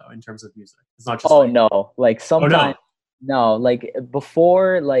doing though, in terms of music. It's not just Oh like, no, like oh sometimes no. no, like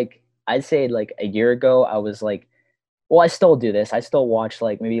before, like I'd say like a year ago, I was like, well, I still do this. I still watch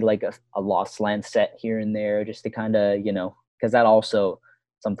like maybe like a Lost Land set here and there just to kind of, because that also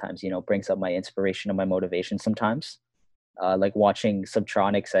sometimes, brings up my inspiration and my motivation sometimes. Like watching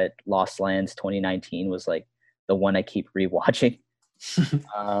Subtronics at Lost Lands 2019 was like the one I keep rewatching.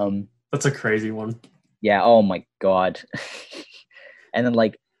 Um, That's a crazy one. yeah, oh my God. And then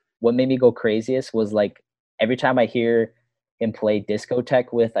like what made me go craziest was like every time I hear him play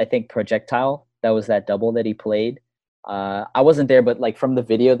Discotheque with I think Projectile, that was that double that he played. I wasn't there, but like from the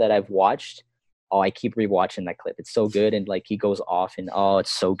video that I've watched, oh, I keep rewatching that clip. It's so good, and like he goes off, and oh,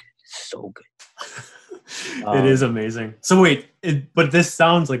 it's so good, it's so good. It is amazing. So wait, but this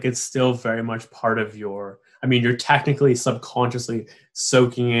sounds like it's still very much part of your. I mean, you're technically subconsciously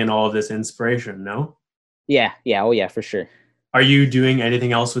soaking in all of this inspiration. No, Yeah, yeah, oh yeah, for sure. are you doing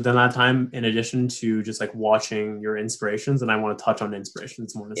anything else within that time in addition to just like watching your inspirations? And I want to touch on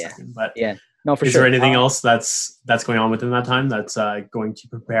inspirations more in a Yeah, second. But yeah, no, for is there sure. anything else that's going on within that time that's going to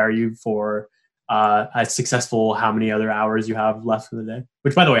prepare you for a successful how many other hours you have left in the day?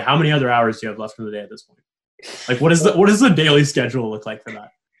 Which, by the way, how many other hours do you have left in the day at this point? Like, what does the daily schedule look like for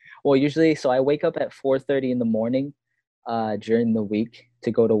that? Well, usually, so I wake up at 4:30 in the morning, during the week to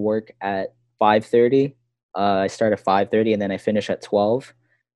go to work at 5:30. I start at 5:30 and then I finish at 12.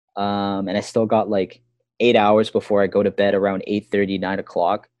 And I still got like 8 hours before I go to bed around 8:30, 9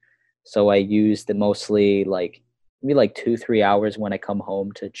 o'clock. So I use the mostly like maybe like 2, 3 hours when I come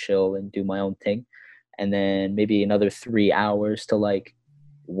home to chill and do my own thing, and then maybe another 3 hours to like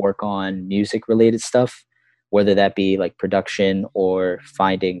work on music related stuff, whether that be like production or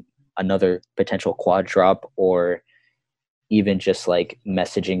finding another potential quad drop or even just like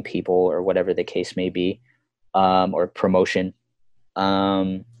messaging people or whatever the case may be, or promotion.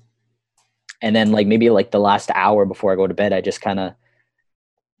 Um, and then like maybe like the last hour before I go to bed, I just kind of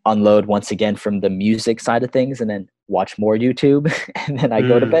unload once again from the music side of things and then watch more YouTube and then I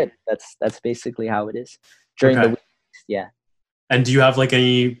go to Mm, bed. That's basically how it is during the okay. week. Yeah. And do you have like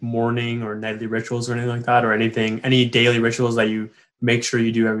any morning or nightly rituals or anything like that, or any daily rituals that you make sure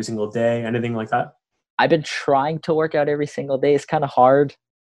you do every single day, anything like that? I've been trying to work out every single day. It's kind of hard.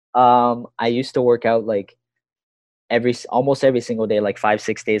 I used to work out like almost every single day, like 5,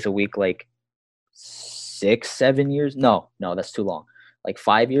 6 days a week, like 6, 7 years. No, that's too long. Like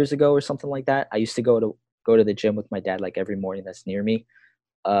 5 years ago or something like that. I used to go to the gym with my dad like every morning that's near me.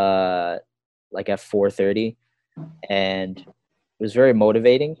 Uh like at 4:30, and it was very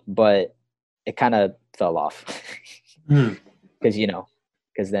motivating, but it kind of fell off Mm, because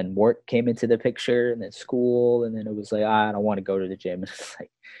because then work came into the picture and then school, and then it was like, I don't want to go to the gym. It's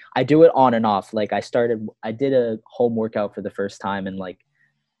like I do it on and off. Like I did a home workout for the first time in like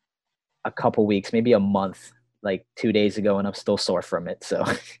a couple weeks, maybe a month, like 2 days ago, and I'm still sore from it. So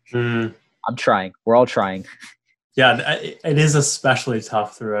mm. I'm trying. We're all trying. Yeah, it is especially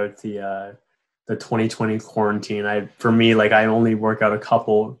tough throughout the 2020 quarantine. For me, like I only work out a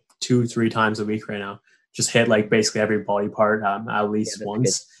couple, 2, 3 times a week right now. Just hit like basically every body part at Yeah, least that's good.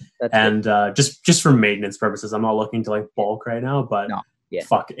 once, That's good. and just for maintenance purposes. I'm not looking to like bulk right now, but No, yeah,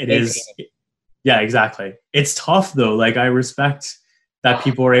 fuck, it is. maintaining. Yeah, exactly. It's tough though. Like I respect that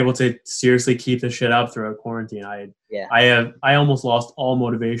people are able to seriously keep the shit up throughout quarantine. Yeah, I almost lost all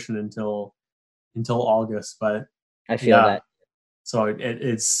motivation until August, but I feel yeah. that. So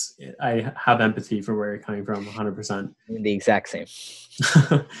I have empathy for where you're coming from 100%. The exact same.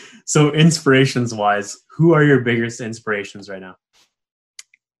 So inspirations wise, who are your biggest inspirations right now?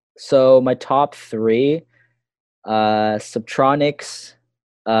 So my top three, Subtronics,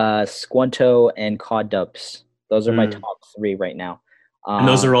 Squanto, and Cod Dubs. Those are my Mm. top three right now. And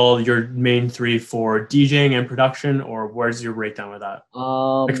those Um, are all your main three for DJing and production, or where's your breakdown with that?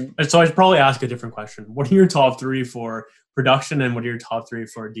 um, So I should probably ask a different question. What are your top three for production, and what are your top three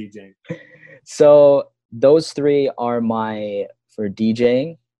for DJing? so those three are my for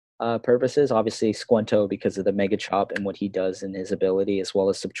DJing purposes. Obviously, Squanto because of the Mega Chop and what he does and his ability, as well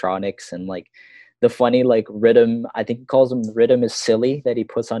as Subtronics and like the funny like rhythm. I think he calls him rhythm is silly that he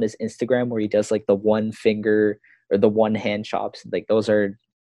puts on his Instagram where he does like the one finger or the one hand chops. Like those are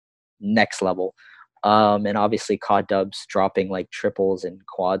next level. And obviously COD Dubs dropping like triples and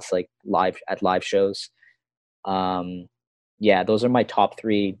quads like live at live shows. Um, yeah, those are my top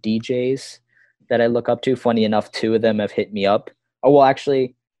three DJs that I look up to. Funny enough, two of them have hit me up. Oh well,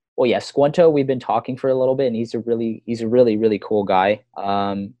 actually, well yeah, Squanto. We've been talking for a little bit, and he's a really cool guy.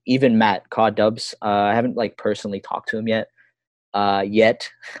 Even Matt COD Dubs. I haven't like personally talked to him yet, Yet.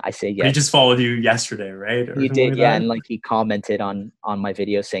 I say But he yet. just followed you yesterday, right? Or He something did, like yeah, that. and like he commented on my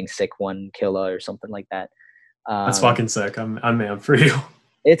video saying "sick one killer" or something like that. That's Um, fucking sick. I'm man for you.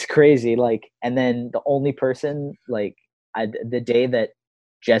 it's crazy. Like, and then the only person like the day that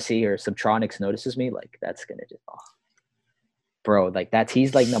Jesse or Subtronics notices me, like that's gonna just bro, like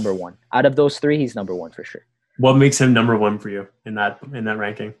he's like number one out of those three. He's number one for sure. What makes him number one for you in that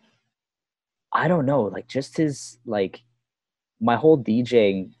ranking? I don't know, like just his like my whole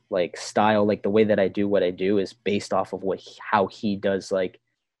DJing like style, like the way that I do what I do is based off of how he does like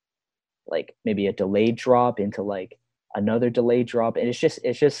maybe a delayed drop into like another delayed drop, and it's just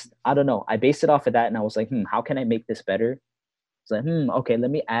I don't know. I based it off of that, and I was like, how can I make this better? It's like, okay, let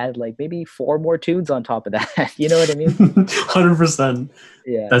me add like maybe 4 more tunes on top of that. You know what I mean? 100%.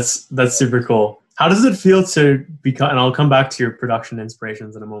 Yeah. That's super cool. How does it feel to become? And I'll come back to your production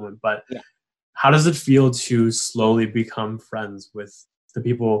inspirations in a moment. But Yeah. how does it feel to slowly become friends with the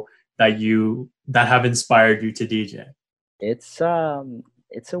people that have inspired you to DJ? It's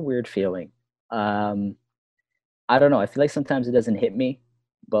a weird feeling. Um, I don't know. I feel like sometimes it doesn't hit me,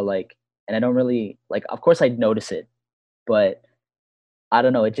 but like, and I don't really like. Of course, I'd notice it, but I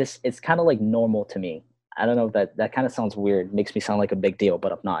don't know. It's kind of like normal to me. I don't know if that kind of sounds weird. Makes me sound like a big deal,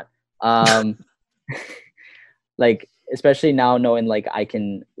 but I'm not. Um, like especially now knowing like I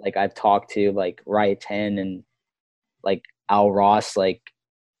can like I've talked to like Riot 10 and like Al Ross, like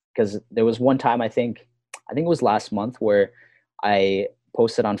because there was one time I think it was last month where I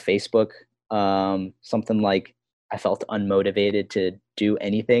posted on Facebook something like I felt unmotivated to do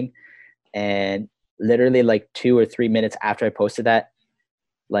anything, and literally like 2 or 3 minutes after I posted that,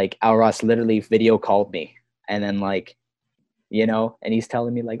 like Al Ross literally video called me, and then like and he's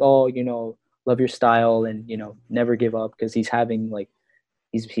telling me like, oh, love your style, and never give up, because he's having like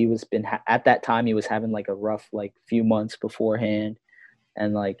he was been at that time he was having like a rough like few months beforehand,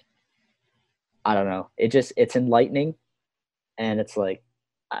 and like I don't know, it's enlightening, and it's like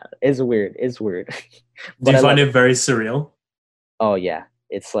it's weird Do but you I find love it. it very surreal? Oh yeah,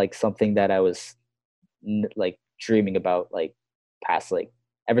 it's like something that I was like dreaming about like past like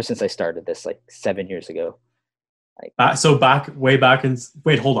ever since I started this like 7 years ago, like So way back in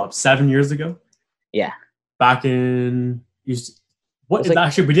wait, hold up, 7 years ago. yeah, Back in it was like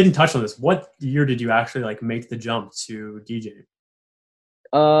actually we didn't touch on this. What year did you actually like make the jump to DJ?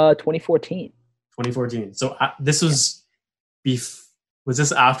 2014. 2014. So this Yeah. was was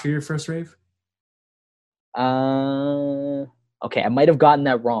this after your first rave? Uh, okay, I might have gotten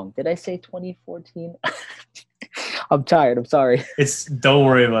that wrong. Did I say 2014? I'm tired. I'm sorry. It's don't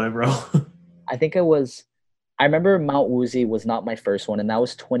worry about it, bro. I think it was. I remember Mount Woozy was not my first one, and that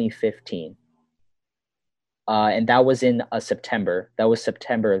was 2015. And that was in September. That was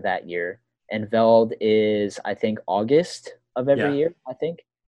September of that year. And Veld is, I think, August of every Yeah. year. I think.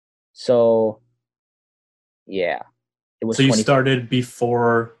 So, yeah, it was So you 20. started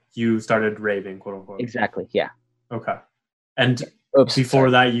before you started raving, quote unquote. Exactly. Yeah. Okay. And Oops. before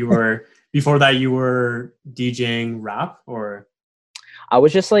Sorry. that you were DJing rap or I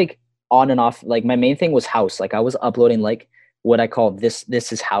was just like on and off. Like my main thing was house. Like I was uploading like what I call this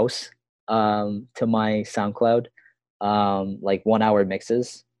is house to my SoundCloud. Like 1 hour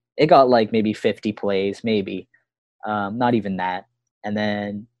mixes. It got like maybe 50 plays, maybe. Not even that. And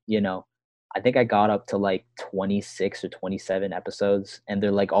then, I think I got up to like 26 or 27 episodes, and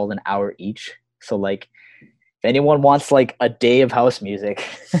they're like all an hour each. So like if anyone wants like a day of house music,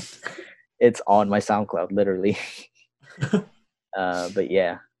 it's on my SoundCloud, literally. But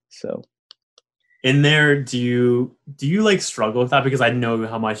yeah, so in there do you like struggle with that, because I know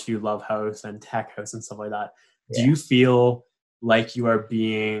how much you love house and tech house and stuff like that. Do yeah. you feel like you are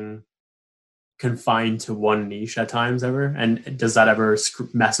being confined to one niche at times ever, and does that ever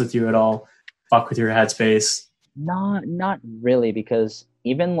mess with you at all, fuck with your headspace? Not really, because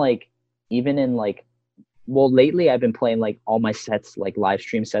even in like well, lately I've been playing like all my sets, like live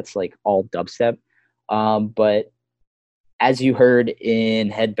stream sets, like all dubstep. But as you heard in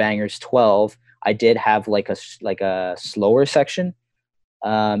Headbangers 12, I did have like a slower section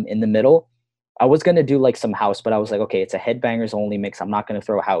in the middle. I was gonna do like some house, but I was like, okay, it's a Headbangers only mix. I'm not gonna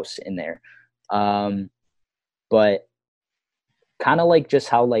throw house in there. Um, but kind of like just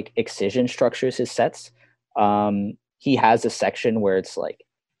how like Excision structures his sets. He has a section where it's like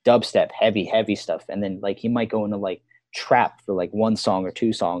dubstep, heavy stuff, and then like he might go into like trap for like one song or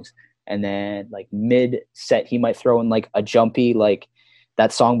two songs, and then like mid set he might throw in like a jumpy like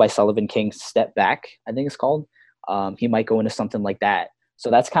that song by Sullivan King, Step Back, I think it's called. He might go into something like that. So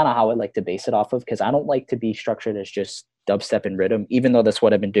that's kind of how I like to base it off of, because I don't like to be structured as just dubstep and rhythm, even though that's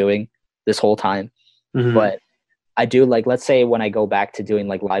what I've been doing this whole time. Mm-hmm. But I do like, let's say when I go back to doing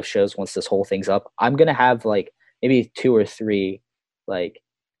like live shows, once this whole thing's up, I'm going to have like maybe 2 or 3 like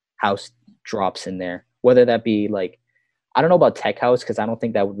house drops in there, whether that be like, I don't know about tech house, because I don't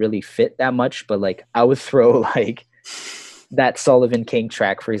think that would really fit that much, but like I would throw like that Sullivan King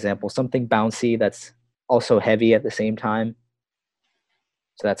track, for example, something bouncy that's also heavy at the same time.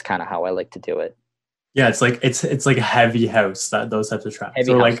 So that's kind of how I like to do it. Yeah, it's like a heavy house, that those types of tracks,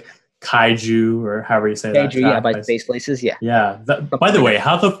 Heavy or house. like kaiju, or however you say that Kaiju, yeah, track. by Space Places, yeah. Yeah. By Something the like way, that.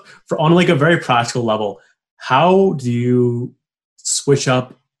 how on like a very practical level, how do you switch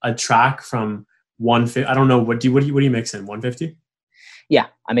up a track from 150? I don't know, what do you mix in? 150? Yeah,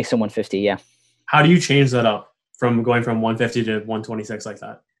 I make some 150, yeah. How do you change that up from going from 150 to 126 like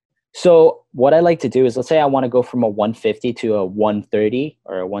that? So what I like to do is, let's say I want to go from a 150 to a 130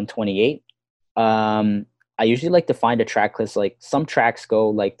 or a 128. I usually like to find a track, because like some tracks go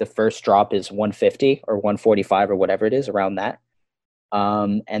like the first drop is 150 or 145 or whatever it is, around that.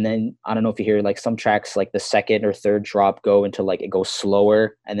 And then I don't know if you hear like some tracks, like the second or third drop go into like, it goes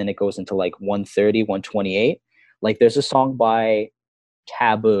slower, and then it goes into like 130, 128. Like there's a song by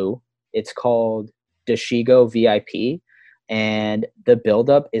Taboo. It's called Dashigo VIP. And the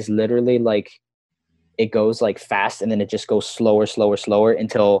buildup is literally like, it goes like fast, and then it just goes slower, slower, slower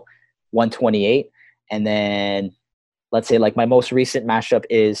until 128. And then let's say like my most recent mashup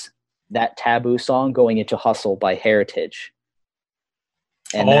is that Taboo song going into Hustle by Heritage.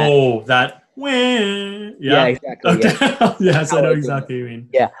 And that yeah. yeah, exactly. Yeah. Yes, I know I do exactly what you mean.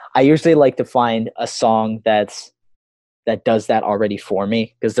 Yeah, I usually like to find a song that does that already for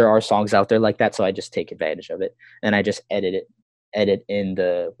me, because there are songs out there like that. So I just take advantage of it, and I just edit in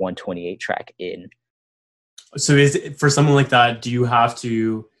the 128 track in. So is it, for something like that, do you have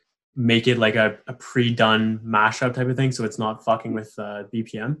to make it like a pre-done mashup type of thing, so it's not fucking with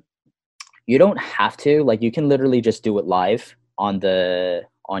BPM? You don't have to. Like, you can literally just do it live on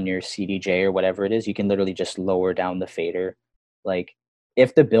your CDJ or whatever it is. You can literally just lower down the fader. Like,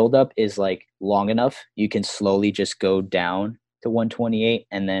 if the buildup is like long enough, you can slowly just go down to 128,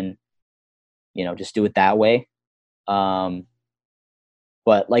 and then just do it that way. But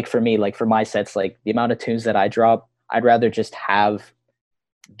like for me, like for my sets, like the amount of tunes that I drop, I'd rather just have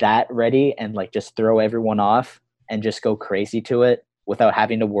that ready and like just throw everyone off and just go crazy to it without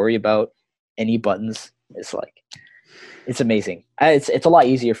having to worry about any buttons. It's amazing. It's a lot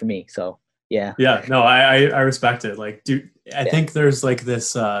easier for me. So yeah. Yeah, no, I respect it. Like, dude, I think there's like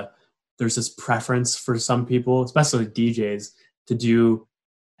this there's this preference for some people, especially DJs, to do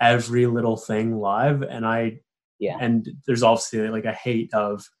every little thing live, and there's obviously like a hate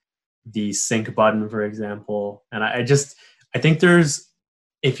of the sync button, for example. And I think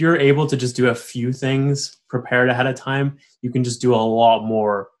if you're able to just do a few things prepared ahead of time, you can just do a lot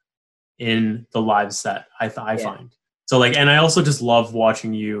more in the live set. I find so, like, and I also just love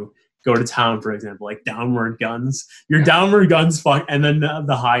watching you go to town, for example, like downward guns. Your downward guns fuck, and then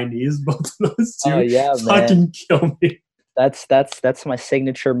the high knees, both of those two fucking kill me. That's my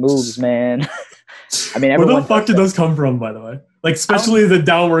signature moves, man. I mean, where the fuck did those come from, by the way? Like, especially the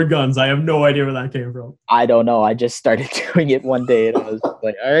downward guns. I have no idea where that came from. I don't know. I just started doing it one day, and I was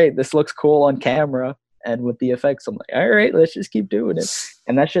like, all right, this looks cool on camera. And with the effects, I'm like, all right, let's just keep doing it.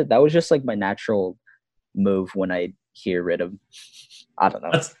 And that was just like my natural move when I hear rhythm. I don't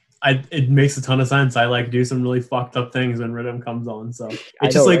know. It makes a ton of sense. I like do some really fucked up things when rhythm comes on. So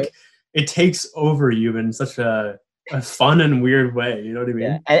it's just like, right? It takes over you in such a fun and weird way. You know what I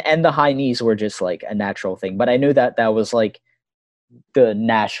mean? Yeah. And the high knees were just like a natural thing. But I knew that was like the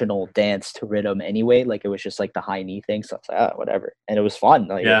national dance to rhythm anyway. Like, it was just like the high knee thing. So I was like, whatever. And it was fun.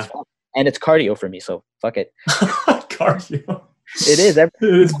 Like, it's fun. And it's cardio for me. So fuck it. Cardio. It is. It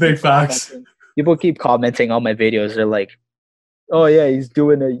is big facts. People keep commenting on my videos. They're like, oh yeah, he's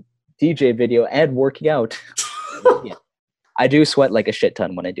doing a DJ video and working out. Yeah. I do sweat like a shit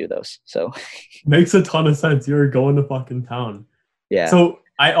ton when I do those. So makes a ton of sense. You're going to fucking town. Yeah. So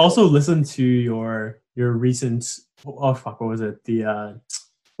I also listened to your recent, what was it? The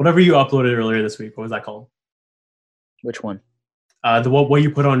whatever you uploaded earlier this week. What was that called? Which one? The what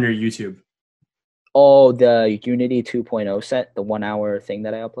you put on your YouTube. Oh, the Unity 2.0 set, the 1 hour thing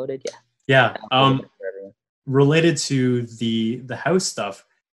that I uploaded. Yeah. Yeah. Related to the house stuff,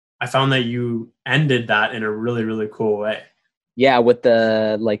 I found that you ended that in a really, really cool way. Yeah, with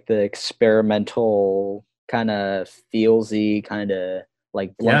the experimental kind of feelsy, kind of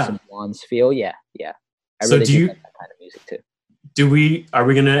like Blunts and Blondes feel. Yeah. I really do like that kind of music too.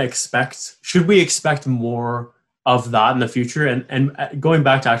 Should we expect more of that in the future? And going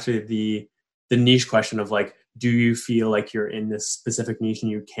back to actually the niche question of like, do you feel like you're in this specific niche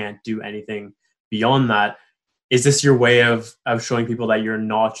and you can't do anything beyond that? is this your way of showing people that you're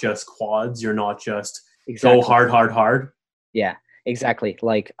not just quads, you're not just go Exactly. hard? Yeah, exactly.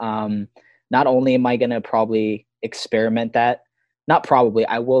 Like, not only am I gonna probably experiment that, not probably,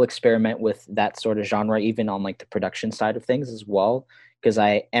 I will experiment with that sort of genre, even on like the production side of things as well, because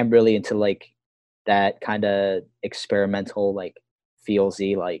I am really into like that kind of experimental, like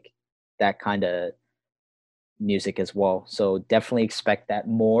feelsy, like that kind of music as well. So definitely expect that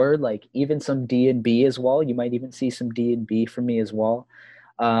more. Like even some D&B as well. You might even see some D&B from me as well.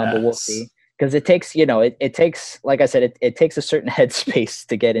 But we'll see. Yes. Because it takes, it takes, like I said, it takes a certain headspace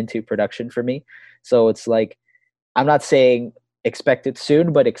to get into production for me. So it's like, I'm not saying expect it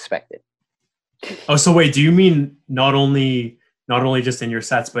soon, but expect it. Oh, so wait, do you mean not only just in your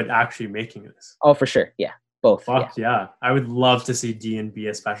sets, but actually making this? Oh, for sure. Yeah. Both. Yeah. Fuck yeah. I would love to see D&B,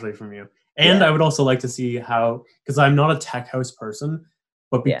 especially from you. And Yeah. I would also like to see how, because I'm not a tech house person,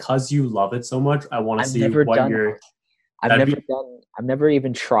 but Yeah. because you love it so much, I want to I've see never what done, your, I've that'd never be, done, I've never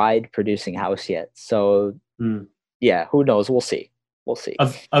even tried producing house yet. So hmm. yeah, who knows? We'll see. We'll see.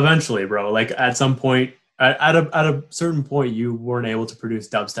 Eventually, bro. Like at some point, at a certain point, you weren't able to produce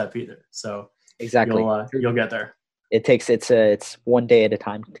dubstep either. So Exactly. you'll get there. It's one day at a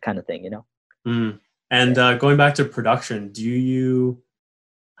time kind of thing, you know. Mm. And Yeah. going back to production,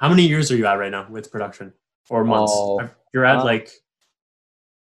 how many years are you at right now with production or months? Oh, You're at uh, like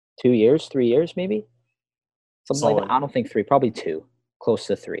 2 years, 3 years, maybe something like that. solid. I don't think three, probably two, close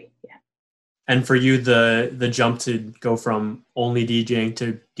to three. Yeah. And for you, the jump to go from only DJing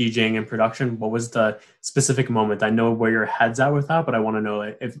to DJing in production, what was the specific moment? I know where your head's at with that, but I want to know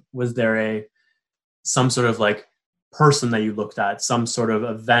like, if was there some sort of like person that you looked at, some sort of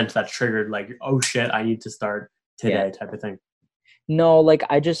event that triggered like, oh shit, I need to start Yeah. today type of thing. No, like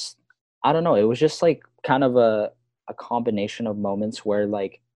I don't know. It was just like kind of a combination of moments where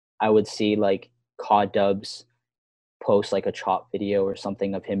like I would see like COD Dubs post like a chop video or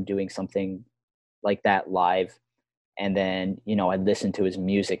something of him doing something like that live, and then I'd listen to his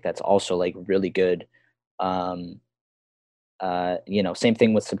music that's also like really good. Um, same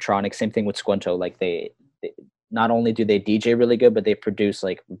thing with Subtronic, same thing with Squinto. Like they not only do they DJ really good, but they produce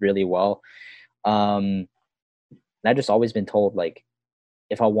like really well. And I've just always been told like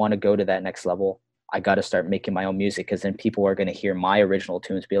if I want to go to that next level, I got to start making my own music because then people are going to hear my original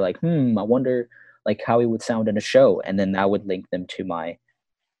tunes, be like, I wonder like how he would sound in a show, and then that would link them to my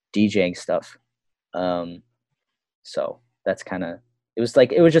DJing stuff. Um, so that's kind of it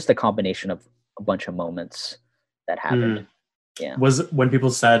was just a combination of a bunch of moments that happened. Mm. Yeah. Was when people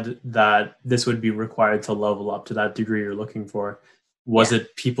said that this would be required to level up to that degree you're looking for, was Yeah.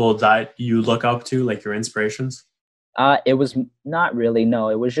 it people that you look up to, like your inspirations? It was not really. No,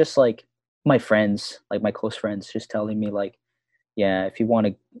 it was just like my friends, like my close friends, just telling me like, yeah, if you want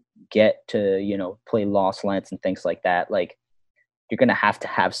to get to play Lost Lands and things like that, like you're gonna have to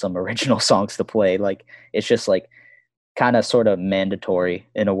have some original songs to play. Like it's just like kind of sort of mandatory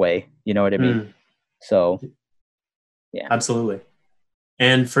in a way. You know what I mean? Mm, So yeah, absolutely.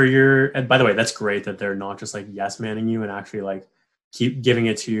 And by the way, that's great that they're not just like yes manning you and actually like keep giving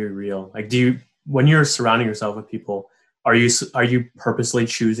it to you real. Like, when you're surrounding yourself with people, are you purposely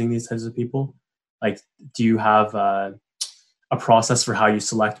choosing these types of people? Like, do you have a process for how you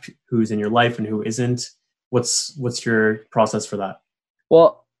select who's in your life and who isn't? What's your process for that?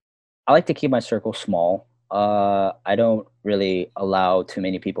 well, I like to keep my circle small. I don't really allow too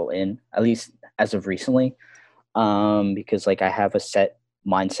many people in, at least as of recently, because like I have a set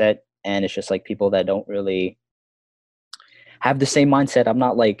mindset, and it's just like people that don't really have the same mindset. I'm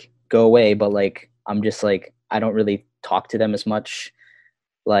not like go away, but like I'm just like I don't really talk to them as much.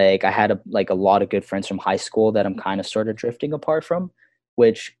 Like I had a lot of good friends from high school that I'm kind of sort of drifting apart from,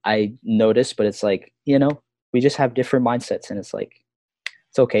 which I noticed, but it's like, we just have different mindsets, and it's like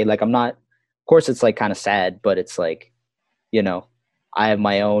it's okay. Like I'm not, of course it's like kind of sad, but it's like, you know, I have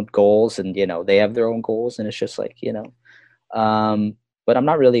my own goals, and they have their own goals, and it's just like, but I'm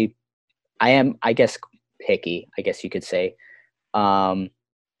not really, I am, I guess, picky, I guess you could say. Um,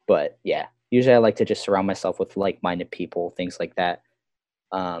 but yeah, usually I like to just surround myself with like-minded people, things like that.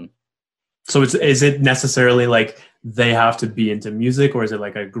 Um, So is it necessarily like they have to be into music, or is it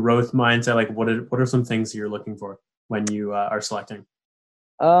like a growth mindset? Like, what are some things you're looking for when you are selecting?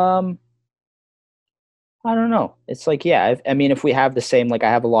 um, I don't know. It's like, yeah, I mean, if we have the same, like I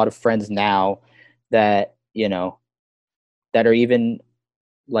have a lot of friends now that, that are even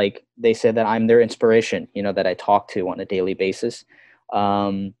like they said that I'm their inspiration, that I talk to on a daily basis.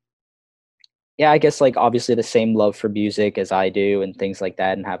 Um, yeah, I guess like obviously the same love for music as I do and things like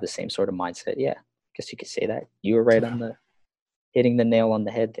that, and have the same sort of mindset. Yeah, I guess you could say that. You were right on the hitting the nail on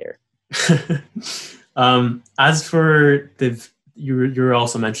the head there. As for you're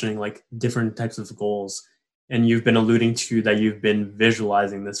also mentioning like different types of goals, and you've been alluding to that you've been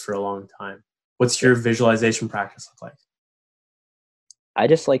visualizing this for a long time. What's your visualization practice look like? I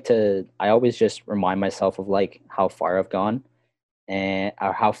always just remind myself of like how far I've gone and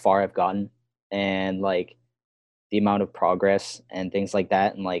or how far I've gotten and like the amount of progress and things like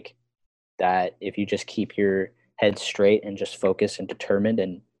that. And like that, if you just keep your head straight and just focus and determined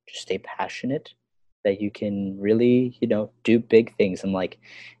and just stay passionate, that you can really, do big things. And like,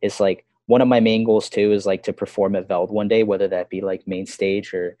 it's like one of my main goals too is like to perform at Veld one day, whether that be like main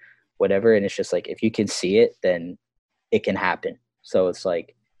stage or whatever. And it's just like, if you can see it, then it can happen. So it's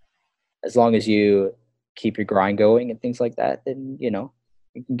like, as long as you keep your grind going and things like that, then, you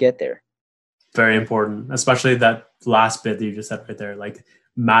can get there. Very important, especially that last bit that you just said right there, like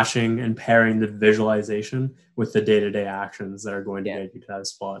matching and pairing the visualization with the day-to-day actions that are going to get you to that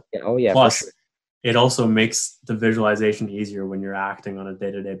spot. Yeah. Oh yeah. Plus, for sure. it also makes the visualization easier when you're acting on a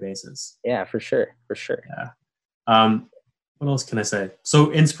day-to-day basis. Yeah, for sure. For sure. Yeah. What else can I say?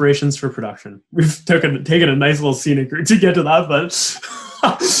 So inspirations for production. We've taken a nice little scenic route to get to that, but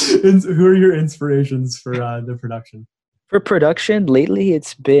who are your inspirations for the production? For production, lately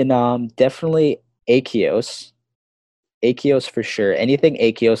it's been definitely Akios. Akios for sure. Anything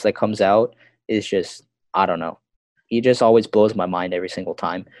Akios that comes out is just, I don't know. He just always blows my mind every single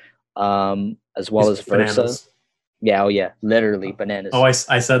time. As well as Versa. Bananas. Yeah, oh yeah, literally bananas. Oh, I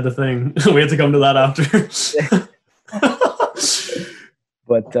said the thing. We had to come to that after.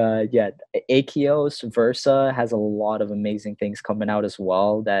 But yeah, Akios Versa has a lot of amazing things coming out as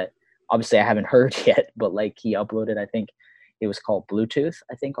well that obviously I haven't heard yet, but like he uploaded, I think it was called Bluetooth,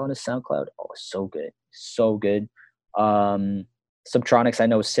 I think, on his SoundCloud. Oh, so good. So good. Subtronics, I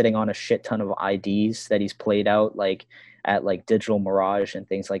know, is sitting on a shit ton of IDs that he's played out like at like Digital Mirage and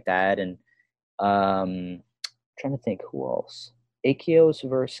things like that. And trying to think who else. Akios,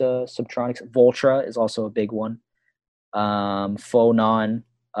 Versa, Subtronics, Voltra is also a big one. Phonon,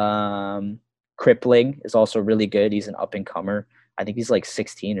 Crippling is also really good. He's an up and comer. I think he's like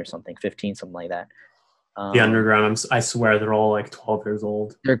 16 or something, 15, something like that. The underground, I swear they're all like 12 years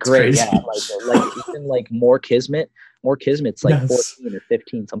old. They're great. Yeah, like even like More Kismet. More Kismet's like 14 or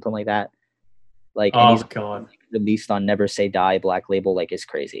 15, something like that. Like, and he's God, released on Never Say Die Black Label. Like, it's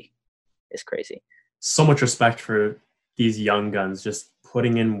crazy. It's crazy. So much respect for these young guns just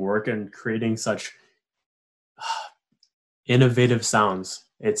putting in work and creating such innovative sounds.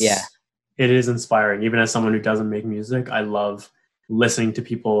 It is inspiring. Even as someone who doesn't make music, I love listening to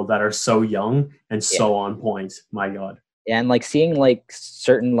people that are so young and so on point. My God. Yeah, and like seeing like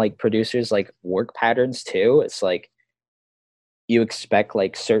certain like producers like work patterns too. It's like you expect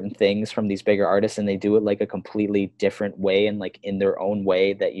like certain things from these bigger artists and they do it like a completely different way and like in their own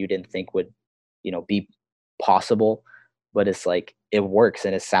way that you didn't think would, be possible. But it's like it works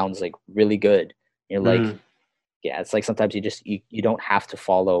and it sounds like really good. You're like, yeah, it's like sometimes you don't have to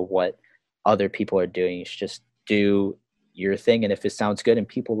follow what other people are doing. You should just do your thing, and if it sounds good and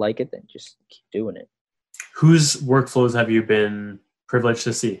people like it, then just keep doing it. Whose workflows have you been privileged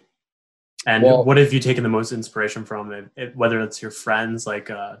to see? And what have you taken the most inspiration from? Whether it's your friends, like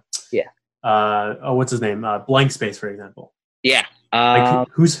what's his name? Blank Space, for example. Yeah. Like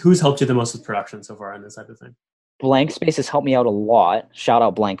who's helped you the most with production so far on this type of thing? Blank Space has helped me out a lot. Shout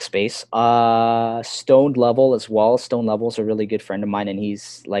out Blank Space. Stoned Level as well. Stone Level's a really good friend of mine, and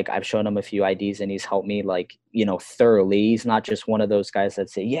he's like, I've shown him a few IDs and he's helped me like, thoroughly. He's not just one of those guys that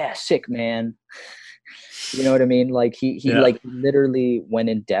say, yeah, sick, man. You know what I mean? Like he like literally went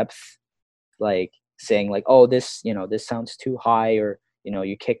in depth, like saying like, oh, this sounds too high, or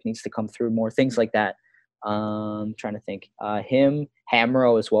your kick needs to come through more, things like that. Trying to think. Him,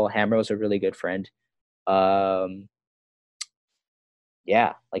 Hamro as well. Hamro's a really good friend.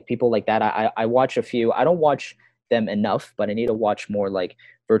 Yeah, like people like that. I watch a few. I don't watch them enough, but I need to watch more like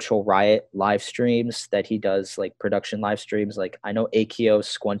Virtual Riot live streams that he does, like production live streams. Like I know Akio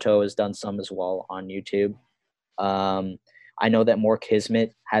Squanto has done some as well on YouTube. I know that More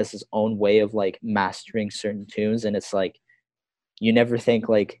Kismet has his own way of like mastering certain tunes, and it's like you never think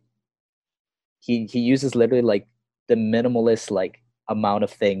like he uses literally like the minimalist like amount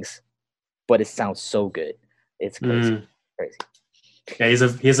of things, but it sounds so good. It's crazy. Crazy. Yeah,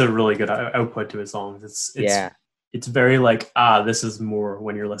 he has a really good output to his songs. It's very like, this is more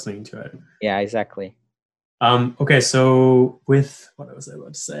when you're listening to it. Yeah, exactly. Okay, so with what was I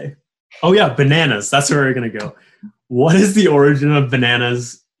about to say? Oh yeah, bananas. That's where we're gonna go. What is the origin of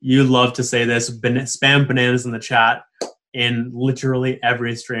bananas? You love to say this. Spam bananas in the chat in literally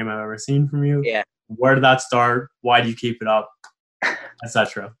every stream I've ever seen from you. Yeah. Where did that start? Why do you keep it up?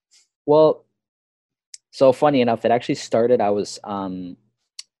 Etc. Well, So funny enough, it actually started. I was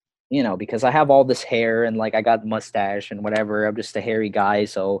because I have all this hair and like I got mustache and whatever. I'm just a hairy guy.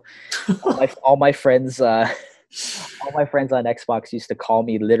 So all my friends all my friends on Xbox used to call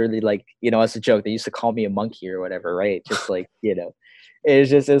me literally like, as a joke, they used to call me a monkey or whatever, right? Just like,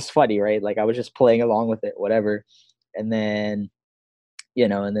 it's funny, right? Like I was just playing along with it, whatever. And then,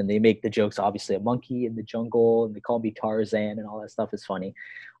 and then they make the jokes, obviously a monkey in the jungle, and they call me Tarzan and all that stuff is funny.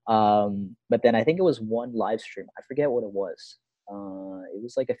 But then I think it was one live stream. I forget what it was. It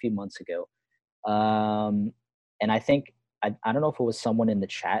was like a few months ago. And I think, I don't know if it was someone in the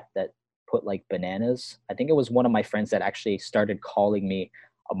chat that put like bananas. I think it was one of my friends that actually started calling me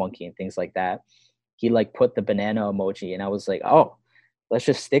a monkey and things like that. He like put the banana emoji and I was like, oh, let's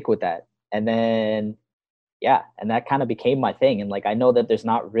just stick with that. And then, yeah, and that kind of became my thing. And like, I know that there's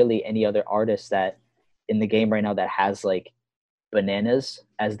not really any other artist that in the game right now that has like bananas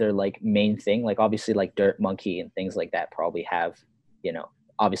as their like main thing. Like obviously like Dirt Monkey and things like that probably have,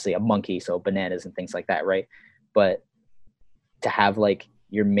 obviously a monkey, so bananas and things like that, right? But to have like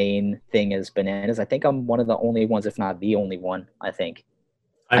your main thing is bananas, I think I'm one of the only ones, if not the only one, I think.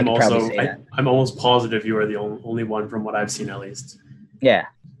 I'm almost positive you are the only one from what I've seen, at least. Yeah,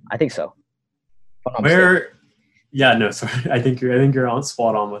 I think so. Yeah, no, sorry. I think you're on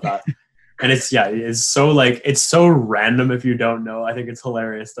spot on with that. And it's so random if you don't know. I think it's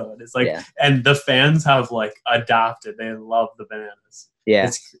hilarious though. It's like, and the fans have like adapted. They love the bananas. Yeah,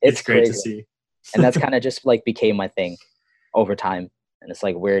 it's great to see. And that's kind of just like became my thing over time. And it's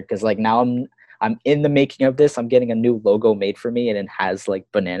like weird because like now I'm in the making of this. I'm getting a new logo made for me and it has like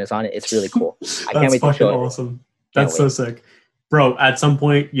bananas on it. It's really cool. I can't wait to show it. That's fucking awesome. That's so sick. Bro, at some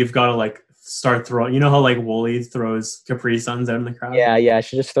point you've got to like start throwing, how like Wooly throws Capri Suns out in the crowd? Yeah, I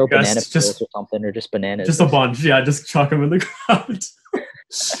should just throw banana peels or something, or just bananas. Just a bunch, yeah, just chuck them in the crowd.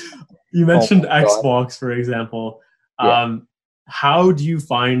 You mentioned Xbox, for example. How do you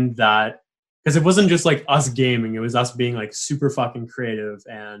find that? Because it wasn't just like us gaming, it was us being like super fucking creative.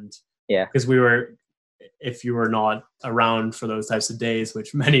 And because if you were not around for those types of days,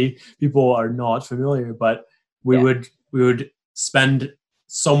 which many people are not familiar, but we would spend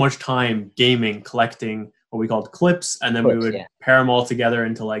so much time gaming, collecting what we called clips, and then we would pair them all together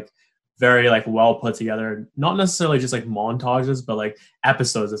into like very like well put together, not necessarily just like montages, but like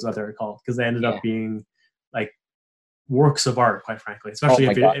episodes is what they're called, because they ended up being like works of art, quite frankly, especially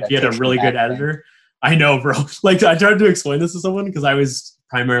if you had a really good editor. I know, bro. Like I tried to explain this to someone because I was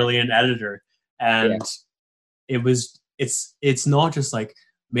primarily an editor, and it's not just like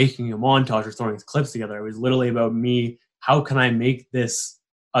making a montage or throwing clips together. It was literally about me. How can I make this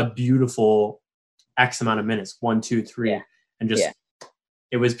a beautiful X amount of minutes, 1, 2, 3, and just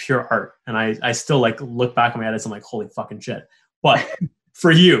it was pure art. And I still like look back on my edits and I'm like, holy fucking shit. But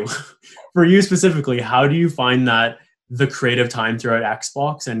for you specifically, how do you find that the creative time throughout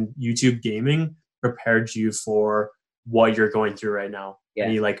Xbox and YouTube gaming prepared you for what you're going through right now?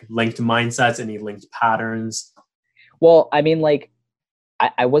 Any like linked mindsets, any linked patterns? Well, I mean, like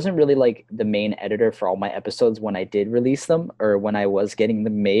I wasn't really like the main editor for all my episodes when I did release them, or when I was getting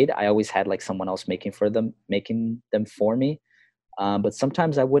them made. I always had like someone else making them for me. But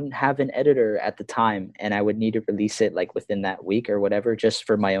sometimes I wouldn't have an editor at the time, and I would need to release it like within that week or whatever, just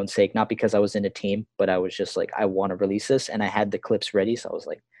for my own sake, not because I was in a team, but I was just like, I want to release this, and I had the clips ready. So I was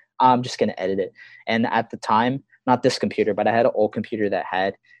like, I'm just going to edit it. And at the time, not this computer, but I had an old computer that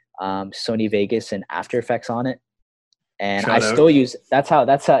had Sony Vegas and After Effects on it. And still use that's how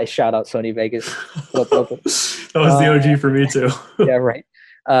I shout out Sony Vegas. That was the OG for me too. Yeah, right.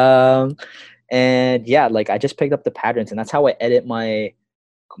 And yeah, like I just picked up the patterns, and that's how I edit my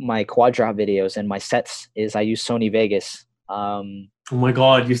quad drop videos and my sets. Is I use Sony Vegas. Oh my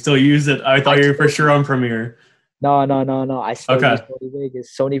god, you still use it? I thought you were for sure on Premiere. No. I still use Sony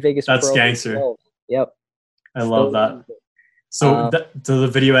Vegas. Sony Vegas. That's Pro gangster. 12. Yep. I love that. So the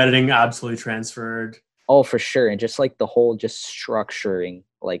video editing absolutely transferred. Oh, for sure. And just like the whole structuring,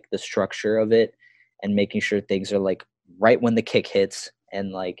 like the structure of it, and making sure things are like right when the kick hits,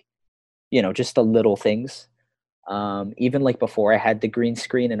 and like, just the little things. Even like before I had the green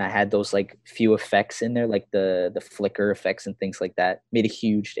screen and I had those like few effects in there, like the flicker effects and things like that, made a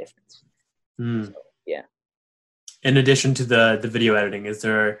huge difference. So, yeah. In addition to the video editing, is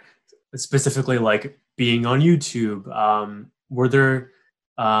there specifically like being on YouTube? Were there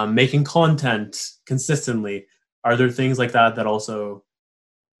making content consistently? Are there things like that also,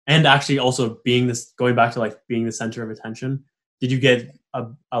 and actually also going back to like being the center of attention? Did you get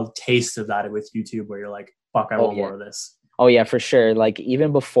a taste of that with YouTube where you're like, fuck, I want more of this? Oh yeah, for sure. Like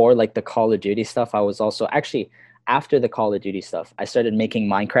even before like the Call of Duty stuff, I was also actually, after the Call of Duty stuff, I started making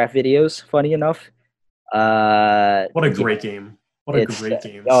Minecraft videos, funny enough. What a Yeah, great game. What a it's great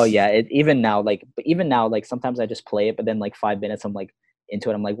game. oh yeah. Even now, like sometimes I just play it, but then like 5 minutes, I'm like into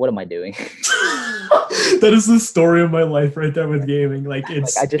it. I'm like, what am I doing? That is the story of my life right there with gaming. Like Like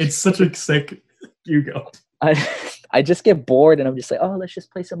I it's such a sick you go. I, I just get bored and I'm just like, oh, let's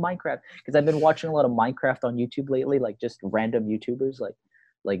just play some Minecraft because I've been watching a lot of Minecraft on YouTube lately, like just random YouTubers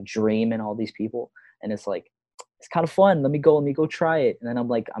like Dream and all these people, and it's like it's kind of fun. Let me go try it, and then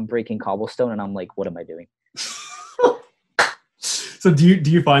I'm breaking cobblestone, and I'm like, what am I doing? So do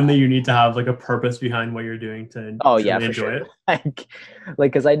you find that you need to have like a purpose behind what you're doing to Oh yeah, truly for enjoy sure. it?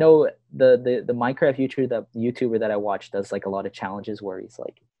 Like because I know the Minecraft YouTuber that I watch does like a lot of challenges where he's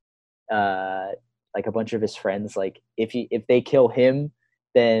like a bunch of his friends, like if they kill him,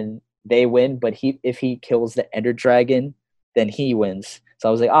 then they win, but if he kills the Ender Dragon, then he wins. So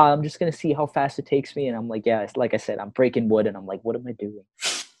I was like, I'm just gonna see how fast it takes me, and I'm like, yeah, it's like I said, I'm breaking wood, and I'm like, what am I doing?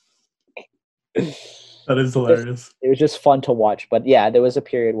 That is Just hilarious. it was just fun to watch. But yeah, there was a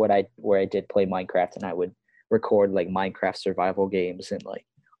period where I did play Minecraft, and I would record like Minecraft survival games and like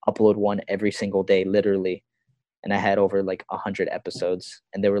upload one every single day, literally. And I had over like 100 episodes,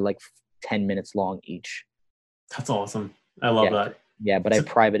 and they were like 10 minutes long each. That's awesome. I love Yeah, that. yeah, but I So,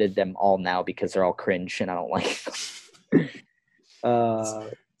 privated them all now because they're all cringe, and I don't like them.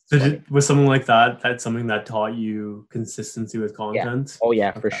 so Funny. was something like that, that's something that taught you consistency with Yeah. content? Oh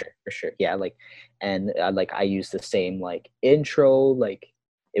yeah, for Okay. sure, for sure. Yeah, like, and like I use the same like intro, like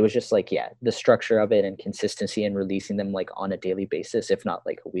it was just like yeah, the structure of it and consistency and releasing them like on a daily basis, if not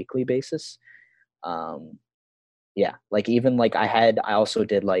like a weekly basis. Um, yeah, like even like I also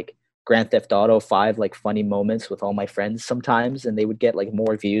did like Grand Theft Auto 5 like funny moments with all my friends sometimes, and they would get like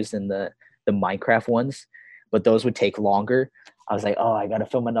more views than the Minecraft ones, but those would take longer. I was like, oh, I gotta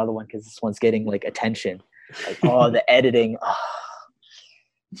film another one because this one's getting like attention. Like, oh, the editing. Oh.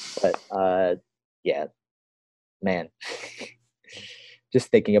 But yeah, man, just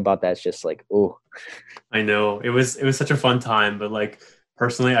thinking about that's just like, oh, I know it was such a fun time, but like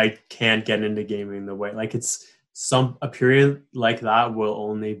personally, I can't get into gaming the way like it's a period like that will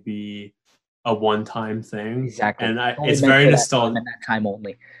only be a one-time thing, exactly. and It's only it's meant very for that time nostalgic. and that time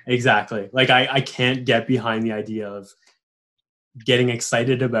only. Exactly. Like I can't get behind the idea of getting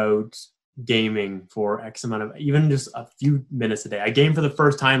excited about gaming for X amount of even just a few minutes a day. I gamed for the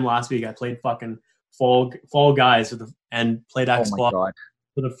first time last week. I played fucking Fall Guys and played Oh my Xbox god.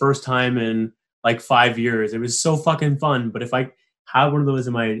 for the first time in like 5 years. It was so fucking fun. But if I had one of those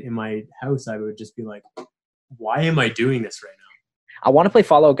in my house, I would just be like, why am I doing this right now? I want to play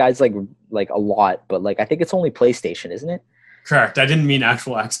Fallout Guys like a lot, but like I think it's only PlayStation, isn't it? Correct. I didn't mean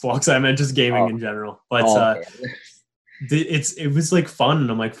actual Xbox. I meant just gaming Oh, in general. But okay. it was like fun,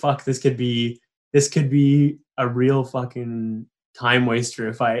 and I'm like, fuck, this could be a real fucking time waster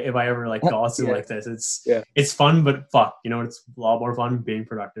if I ever like got something Yeah, like this. it's yeah, it's fun, but fuck, it's a lot more fun being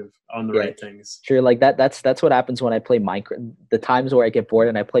productive on the yeah. right things. Sure, like that's what happens when I play Minecraft. The times where I get bored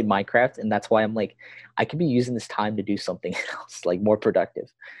and I play Minecraft, and that's why I'm like, I could be using this time to do something else, like more productive,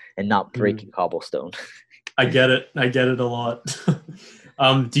 and not Mm, breaking cobblestone. I get it a lot.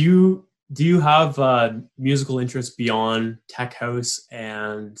 Do you have musical interests beyond tech house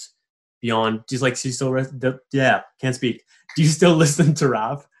and beyond? Do you still yeah, can't speak. Do you still listen to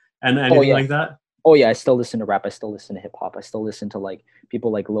rap and Oh anything yeah, like that? oh yeah. I still listen to rap. I still listen to hip hop. I still listen to like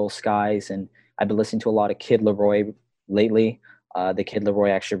people like Lil Skies, and I've been listening to a lot of Kid Laroi lately. The Kid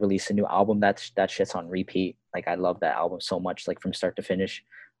Laroi actually released a new album. That shit's on repeat. Like I love that album so much, like from start to finish.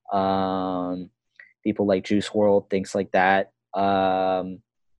 Um, People like Juice World, things like that.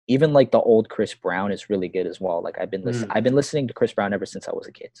 Even like the old Chris Brown is really good as well. Like Mm, I've been listening to Chris Brown ever since I was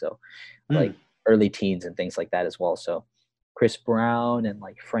a kid. So mm. like early teens and things like that as well. So Chris Brown and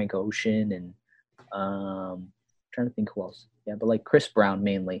like Frank Ocean and trying to think who else. Yeah, but like Chris Brown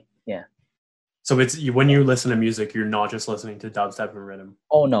mainly. Yeah. So when you listen to music, you're not just listening to dubstep and rhythm.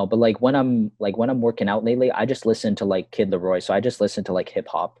 Oh no, but like when I'm working out lately, I just listen to like Kid Laroi. So I just listen to like hip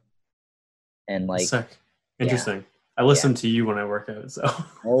hop and That's like sick. yeah, Interesting. I yeah. listen to you when I work out, so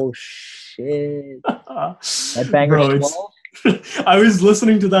Oh shit. Headbangers bro, it's 12? I was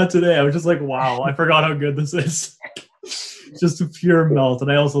listening to that today. I was just like, wow, I forgot how good this is. Just a pure melt.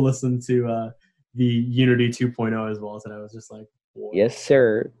 And I also listened to the Unity 2.0 as well today. I was just like, Yes,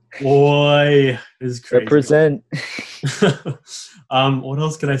 sir. boy, this is crazy. Represent. What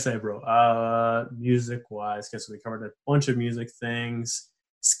else can I say, bro? Music wise, guess we covered a bunch of music things.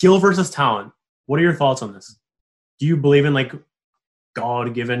 Skill versus talent. What are your thoughts on this? Do you believe in like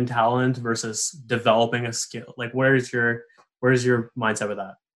God-given talent versus developing a skill? Like, where's your mindset with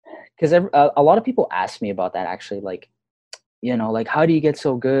that? Because a lot of people ask me about that actually. Like, like, how do you get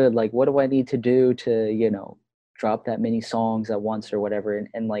so good? Like, what do I need to do to, drop that many songs at once or whatever?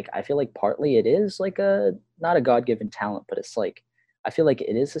 And like, I feel like partly it is like not a God given talent, but it's like, I feel like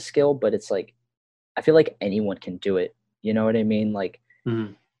it is a skill, but it's like, I feel like anyone can do it. You know what I mean? Like,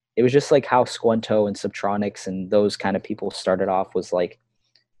 Mhm. it was just like how Squanto and Subtronics and those kind of people started off was like,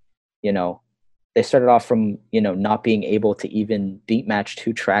 you know, they started off from, not being able to even beat match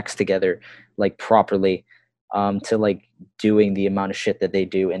two tracks together like properly, to like doing the amount of shit that they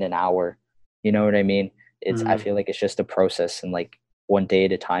do in an hour. You know what I mean? I Mhm. feel like it's just a process and like one day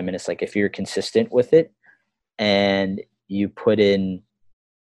at a time. And it's like if you're consistent with it and you put in,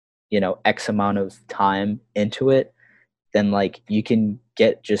 X amount of time into it, then like you can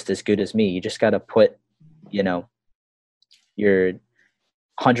get just as good as me. You just got to put, you know, your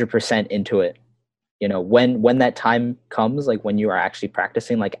 100% into it. When that time comes, like when you are actually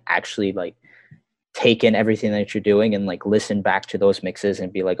practicing, like actually like take in everything that you're doing and like listen back to those mixes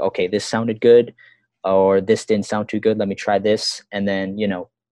and be like, okay, this sounded good or this didn't sound too good. Let me try this. And then,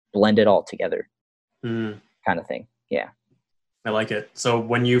 blend it all together Mhm. kind of thing. Yeah. I like it. So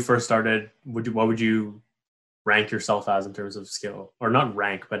when you first started, what would you rank yourself as in terms of skill, or not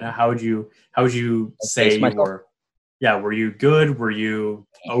rank, but how would you Like say base you myself. were? Yeah, were you good? Were you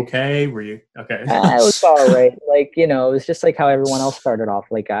okay? Were you okay? It was all right. Like, it was just like how everyone else started off.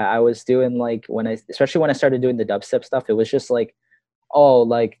 Like I was doing like especially when I started doing the dubstep stuff, it was just like, oh,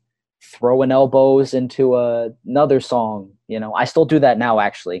 like throwing elbows into another song. I still do that now,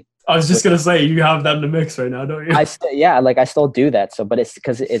 actually. I was just With gonna say you have that in the mix right now, don't you? yeah, like I still do that. So, but it's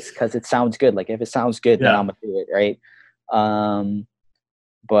because it sounds good. Like if it sounds good, then Yeah. I'm gonna do it, right? Um,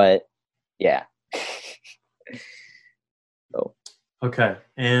 but yeah. So Okay.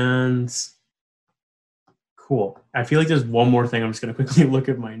 And cool. I feel like there's one more thing. I'm just gonna quickly look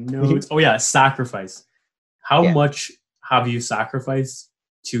at my notes. Oh yeah, sacrifice. How yeah. much have you sacrificed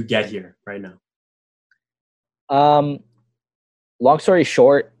to get here right now? Um, long story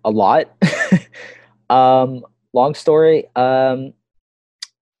short, a lot. um, long story. I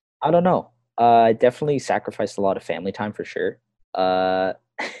don't know. I definitely sacrificed a lot of family time for sure. Uh,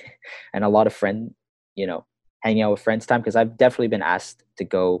 and a lot of you know, hanging out with friends time because I've definitely been asked to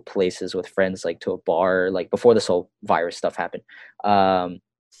go places with friends, like to a bar, like before this whole virus stuff happened. Um,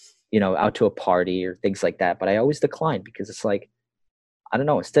 out to a party or things like that. But I always decline because it's like, I don't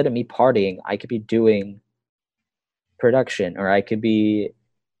know, instead of me partying, I could be doing production or I could be,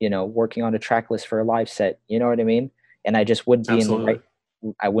 working on a track list for a live set. You know what I mean? And I just wouldn't be in the right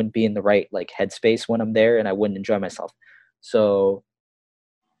Absolutely. I wouldn't be in the right like headspace when I'm there and I wouldn't enjoy myself. So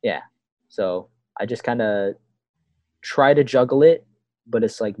yeah. So I just kind of try to juggle it, but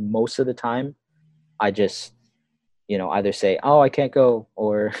it's like most of the time I just, either say, "Oh, I can't go,"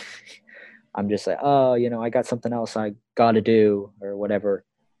 or I'm just like, "Oh, I got something else I got to do," or whatever.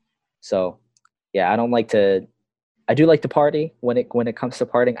 So, yeah, I do like to party when it comes to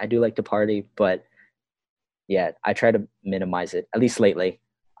partying. I do like to party, but yeah, I try to minimize it. At least lately,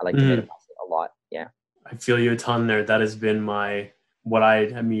 I like to Mhm. minimize it a lot. Yeah. I feel you a ton there. That has been what I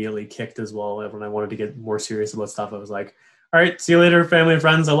immediately kicked as well when I wanted to get more serious about stuff. I was like, all right, see you later, family and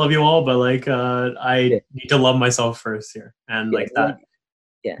friends. I love you all, but like Yeah. I need to love myself first here. And Yeah. like Like that,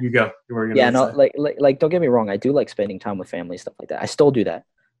 yeah. you go. You were Yeah, gonna no, say. like don't get me wrong, I do like spending time with family, stuff like that. I still do that.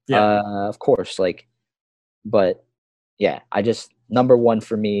 Yeah, Of course, like, but yeah, I just number one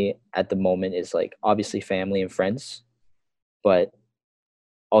for me at the moment is like obviously family and friends, but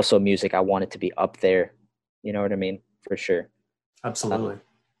also music. I want it to be up there. You know what I mean? For sure. absolutely.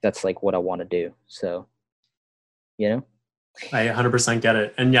 That's like what I want to do. So, you know? I 100% get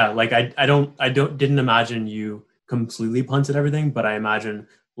it. And yeah, like I didn't imagine you completely punted everything, but I imagine,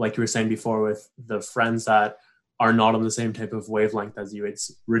 like you were saying before, with the friends that are not on the same type of wavelength as you,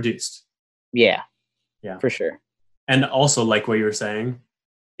 it's reduced. Yeah, Yeah. for sure. And also, like what you were saying,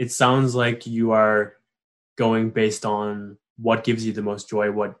 it sounds like you are going based on what gives you the most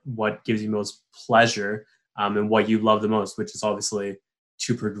joy, what gives you most pleasure, and what you love the most, which is obviously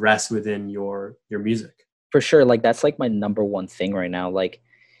to progress within your music. For sure. Like that's like my number one thing right now. Like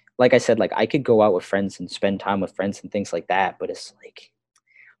I said, like I could go out with friends and spend time with friends and things like that, but it's like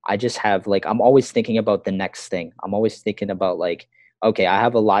I just have like I'm always thinking about the next thing. I'm always thinking about like, okay, I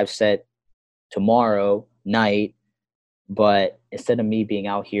have a live set tomorrow night, but instead of me being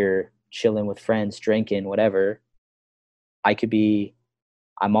out here chilling with friends, drinking, whatever, I could be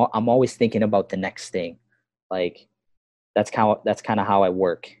I'm always thinking about the next thing. Like that's kind of how I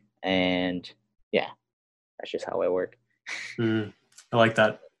work. And yeah, that's just how I work. Mm, I like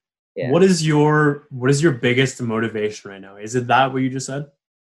that. Yeah. What is your biggest motivation right now? Is it that what you just said?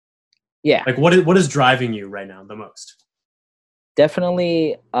 Yeah. Like what is driving you right now the most?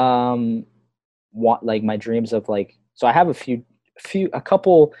 definitely want like my dreams of like, so I have a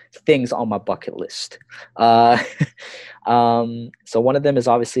couple things on my bucket list. Uh so one of them is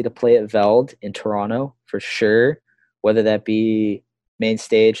obviously to play at Veld in Toronto for sure, whether that be main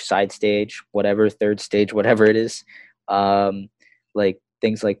stage, side stage, whatever, third stage, whatever it is. Um like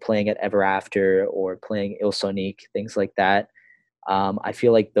things like playing at Ever After or playing Il Sonique, things like that. I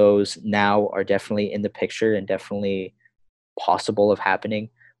feel like those now are definitely in the picture and definitely possible of happening.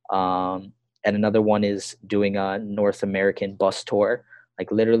 And another one is doing a North American bus tour,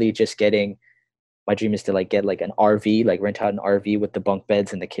 like literally just getting. My dream is to like get like an RV, like rent out an RV with the bunk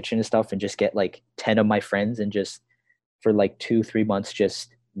beds and the kitchen and stuff, and just get like 10 of my friends and just for like 2-3 months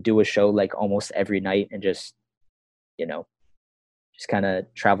just do a show like almost every night and just you know just kind of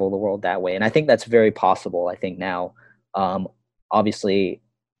travel the world that way. And I think that's very possible. I think now, um, obviously,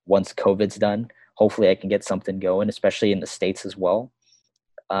 once COVID's done, hopefully I can get something going, especially in the States as well.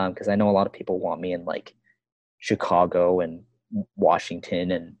 Because I know a lot of people want me in like Chicago and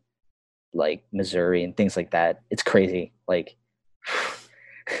Washington and like Missouri and things like that. It's crazy. Like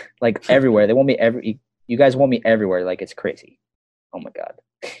everywhere. They want me you guys want me everywhere. Like it's crazy. Oh my God.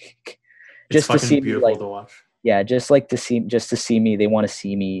 It's Just to fucking see me beautiful like to watch. yeah, just to see me. They want to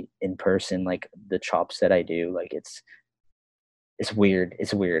see me in person, like the chops that I do. Like it's weird.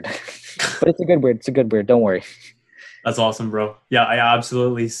 It's weird. But it's a good weird. It's a good weird. Don't worry. That's awesome, bro. Yeah, I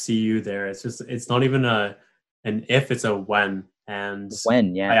absolutely see you there. It's not even an if, it's a when. And When,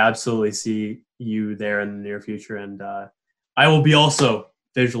 I yeah. absolutely see you there in the near future. And I will be also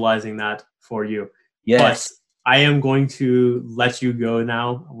visualizing that for you. But Yes. I am going to let you go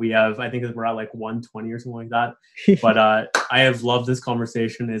now. I think we're at like 120 or something like that. But I have loved this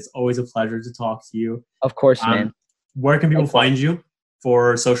conversation. It's always a pleasure to talk to you. Of course, man. Where can people Likewise. find you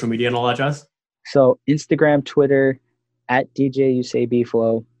for social media and all that jazz? So Instagram, Twitter, at DJ Usabi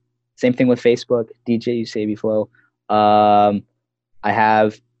Flow. Same thing with Facebook, DJ Usabi Flow. I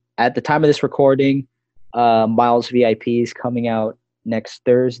have at the time of this recording, Miles VIPs coming out next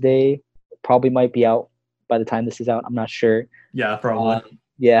Thursday. Probably might be out by the time this is out. I'm not sure. Yeah, probably.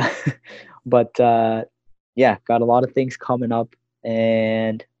 Yeah, but yeah, got a lot of things coming up,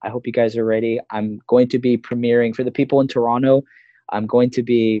 and I hope you guys are ready. I'm going to be premiering for the people in Toronto. I'm going to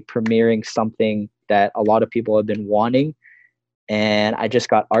be premiering something that a lot of people have been wanting, and I just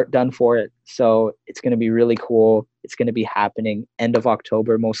got art done for it. So it's going to be really cool. It's going to be happening end of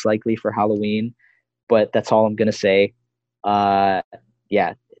October, most likely for Halloween. But that's all I'm going to say. Yeah,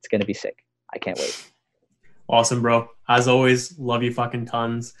 it's going to be sick. I can't wait. Awesome, bro. As always, love you fucking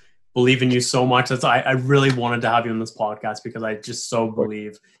tons. Believe in you so much. I really wanted to have you on this podcast because I just so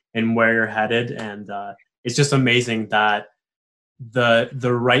believe in where you're headed. And it's just amazing that the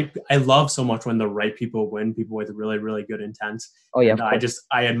right, I love so much when the right people win, people with really, really good intent. Oh yeah. And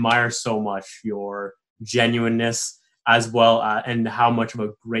I admire so much your genuineness as well, and how much of a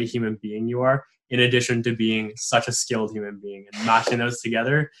great human being you are, in addition to being such a skilled human being. And matching those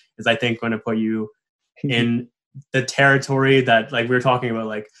together is, I think, going to put you in the territory that, like we were talking about,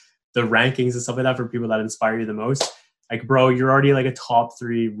 like the rankings and stuff like that for people that inspire you the most. Like, bro, you're already like a top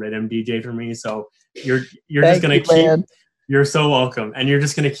 3 rhythm DJ for me. So you're just going to keep, man. You're so welcome. And you're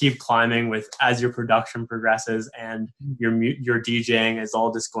just going to keep climbing with, as your production progresses and your DJing is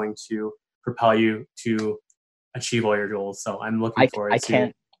all just going to propel you to achieve all your goals. So I'm looking forward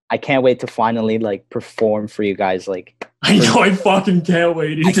to I can't wait to finally like perform for you guys. Like, I know, I fucking can't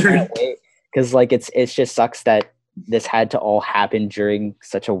wait either. I can't wait. Because like it's just sucks that this had to all happen during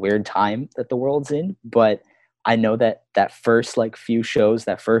such a weird time that the world's in. But I know that first like few shows,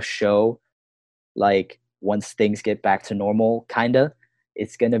 that first show, like once things get back to normal, kinda,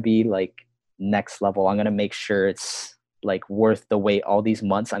 it's gonna be like next level. I'm gonna make sure it's like worth the wait. All these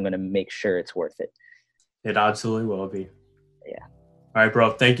months, I'm gonna make sure it's worth it. It absolutely will be. Yeah. All right,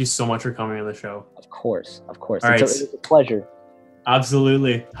 bro. Thank you so much for coming on the show. Of course. All right. It was a pleasure.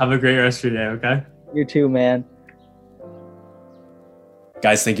 Absolutely. Have a great rest of your day, okay? You too, man.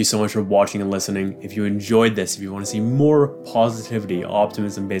 Guys, thank you so much for watching and listening. If you enjoyed this, if you want to see more positivity,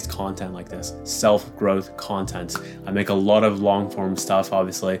 optimism-based content like this, self-growth content, I make a lot of long-form stuff,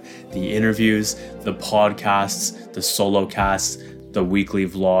 obviously. The interviews, the podcasts, the solo casts, the weekly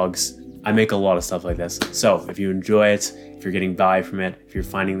vlogs. I make a lot of stuff like this. So if you enjoy it, if you're getting value from it, if you're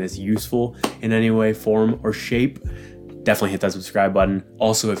finding this useful in any way, form, or shape, definitely hit that subscribe button.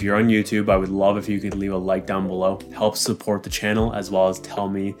 Also, if you're on YouTube, I would love if you could leave a like down below. Help support the channel, as well as tell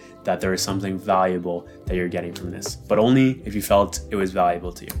me that there is something valuable that you're getting from this, but only if you felt it was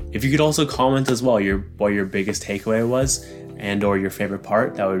valuable to you. If you could also comment as well what your biggest takeaway was, and or your favorite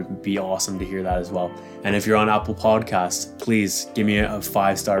part, that would be awesome to hear that as well. And if you're on Apple Podcasts, please give me a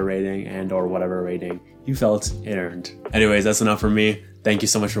 5-star rating and or whatever rating you felt it earned. Anyways, that's enough from me. Thank you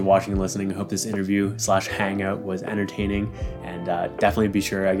so much for watching and listening. I hope this interview/hangout was entertaining, and definitely be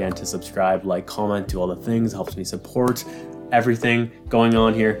sure again to subscribe, like, comment, do all the things. It helps me support everything going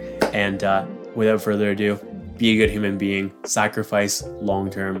on here. And without further ado, be a good human being, sacrifice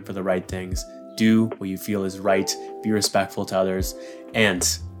long-term for the right things, do what you feel is right, be respectful to others,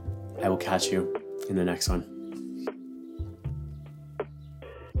 and I will catch you in the next one.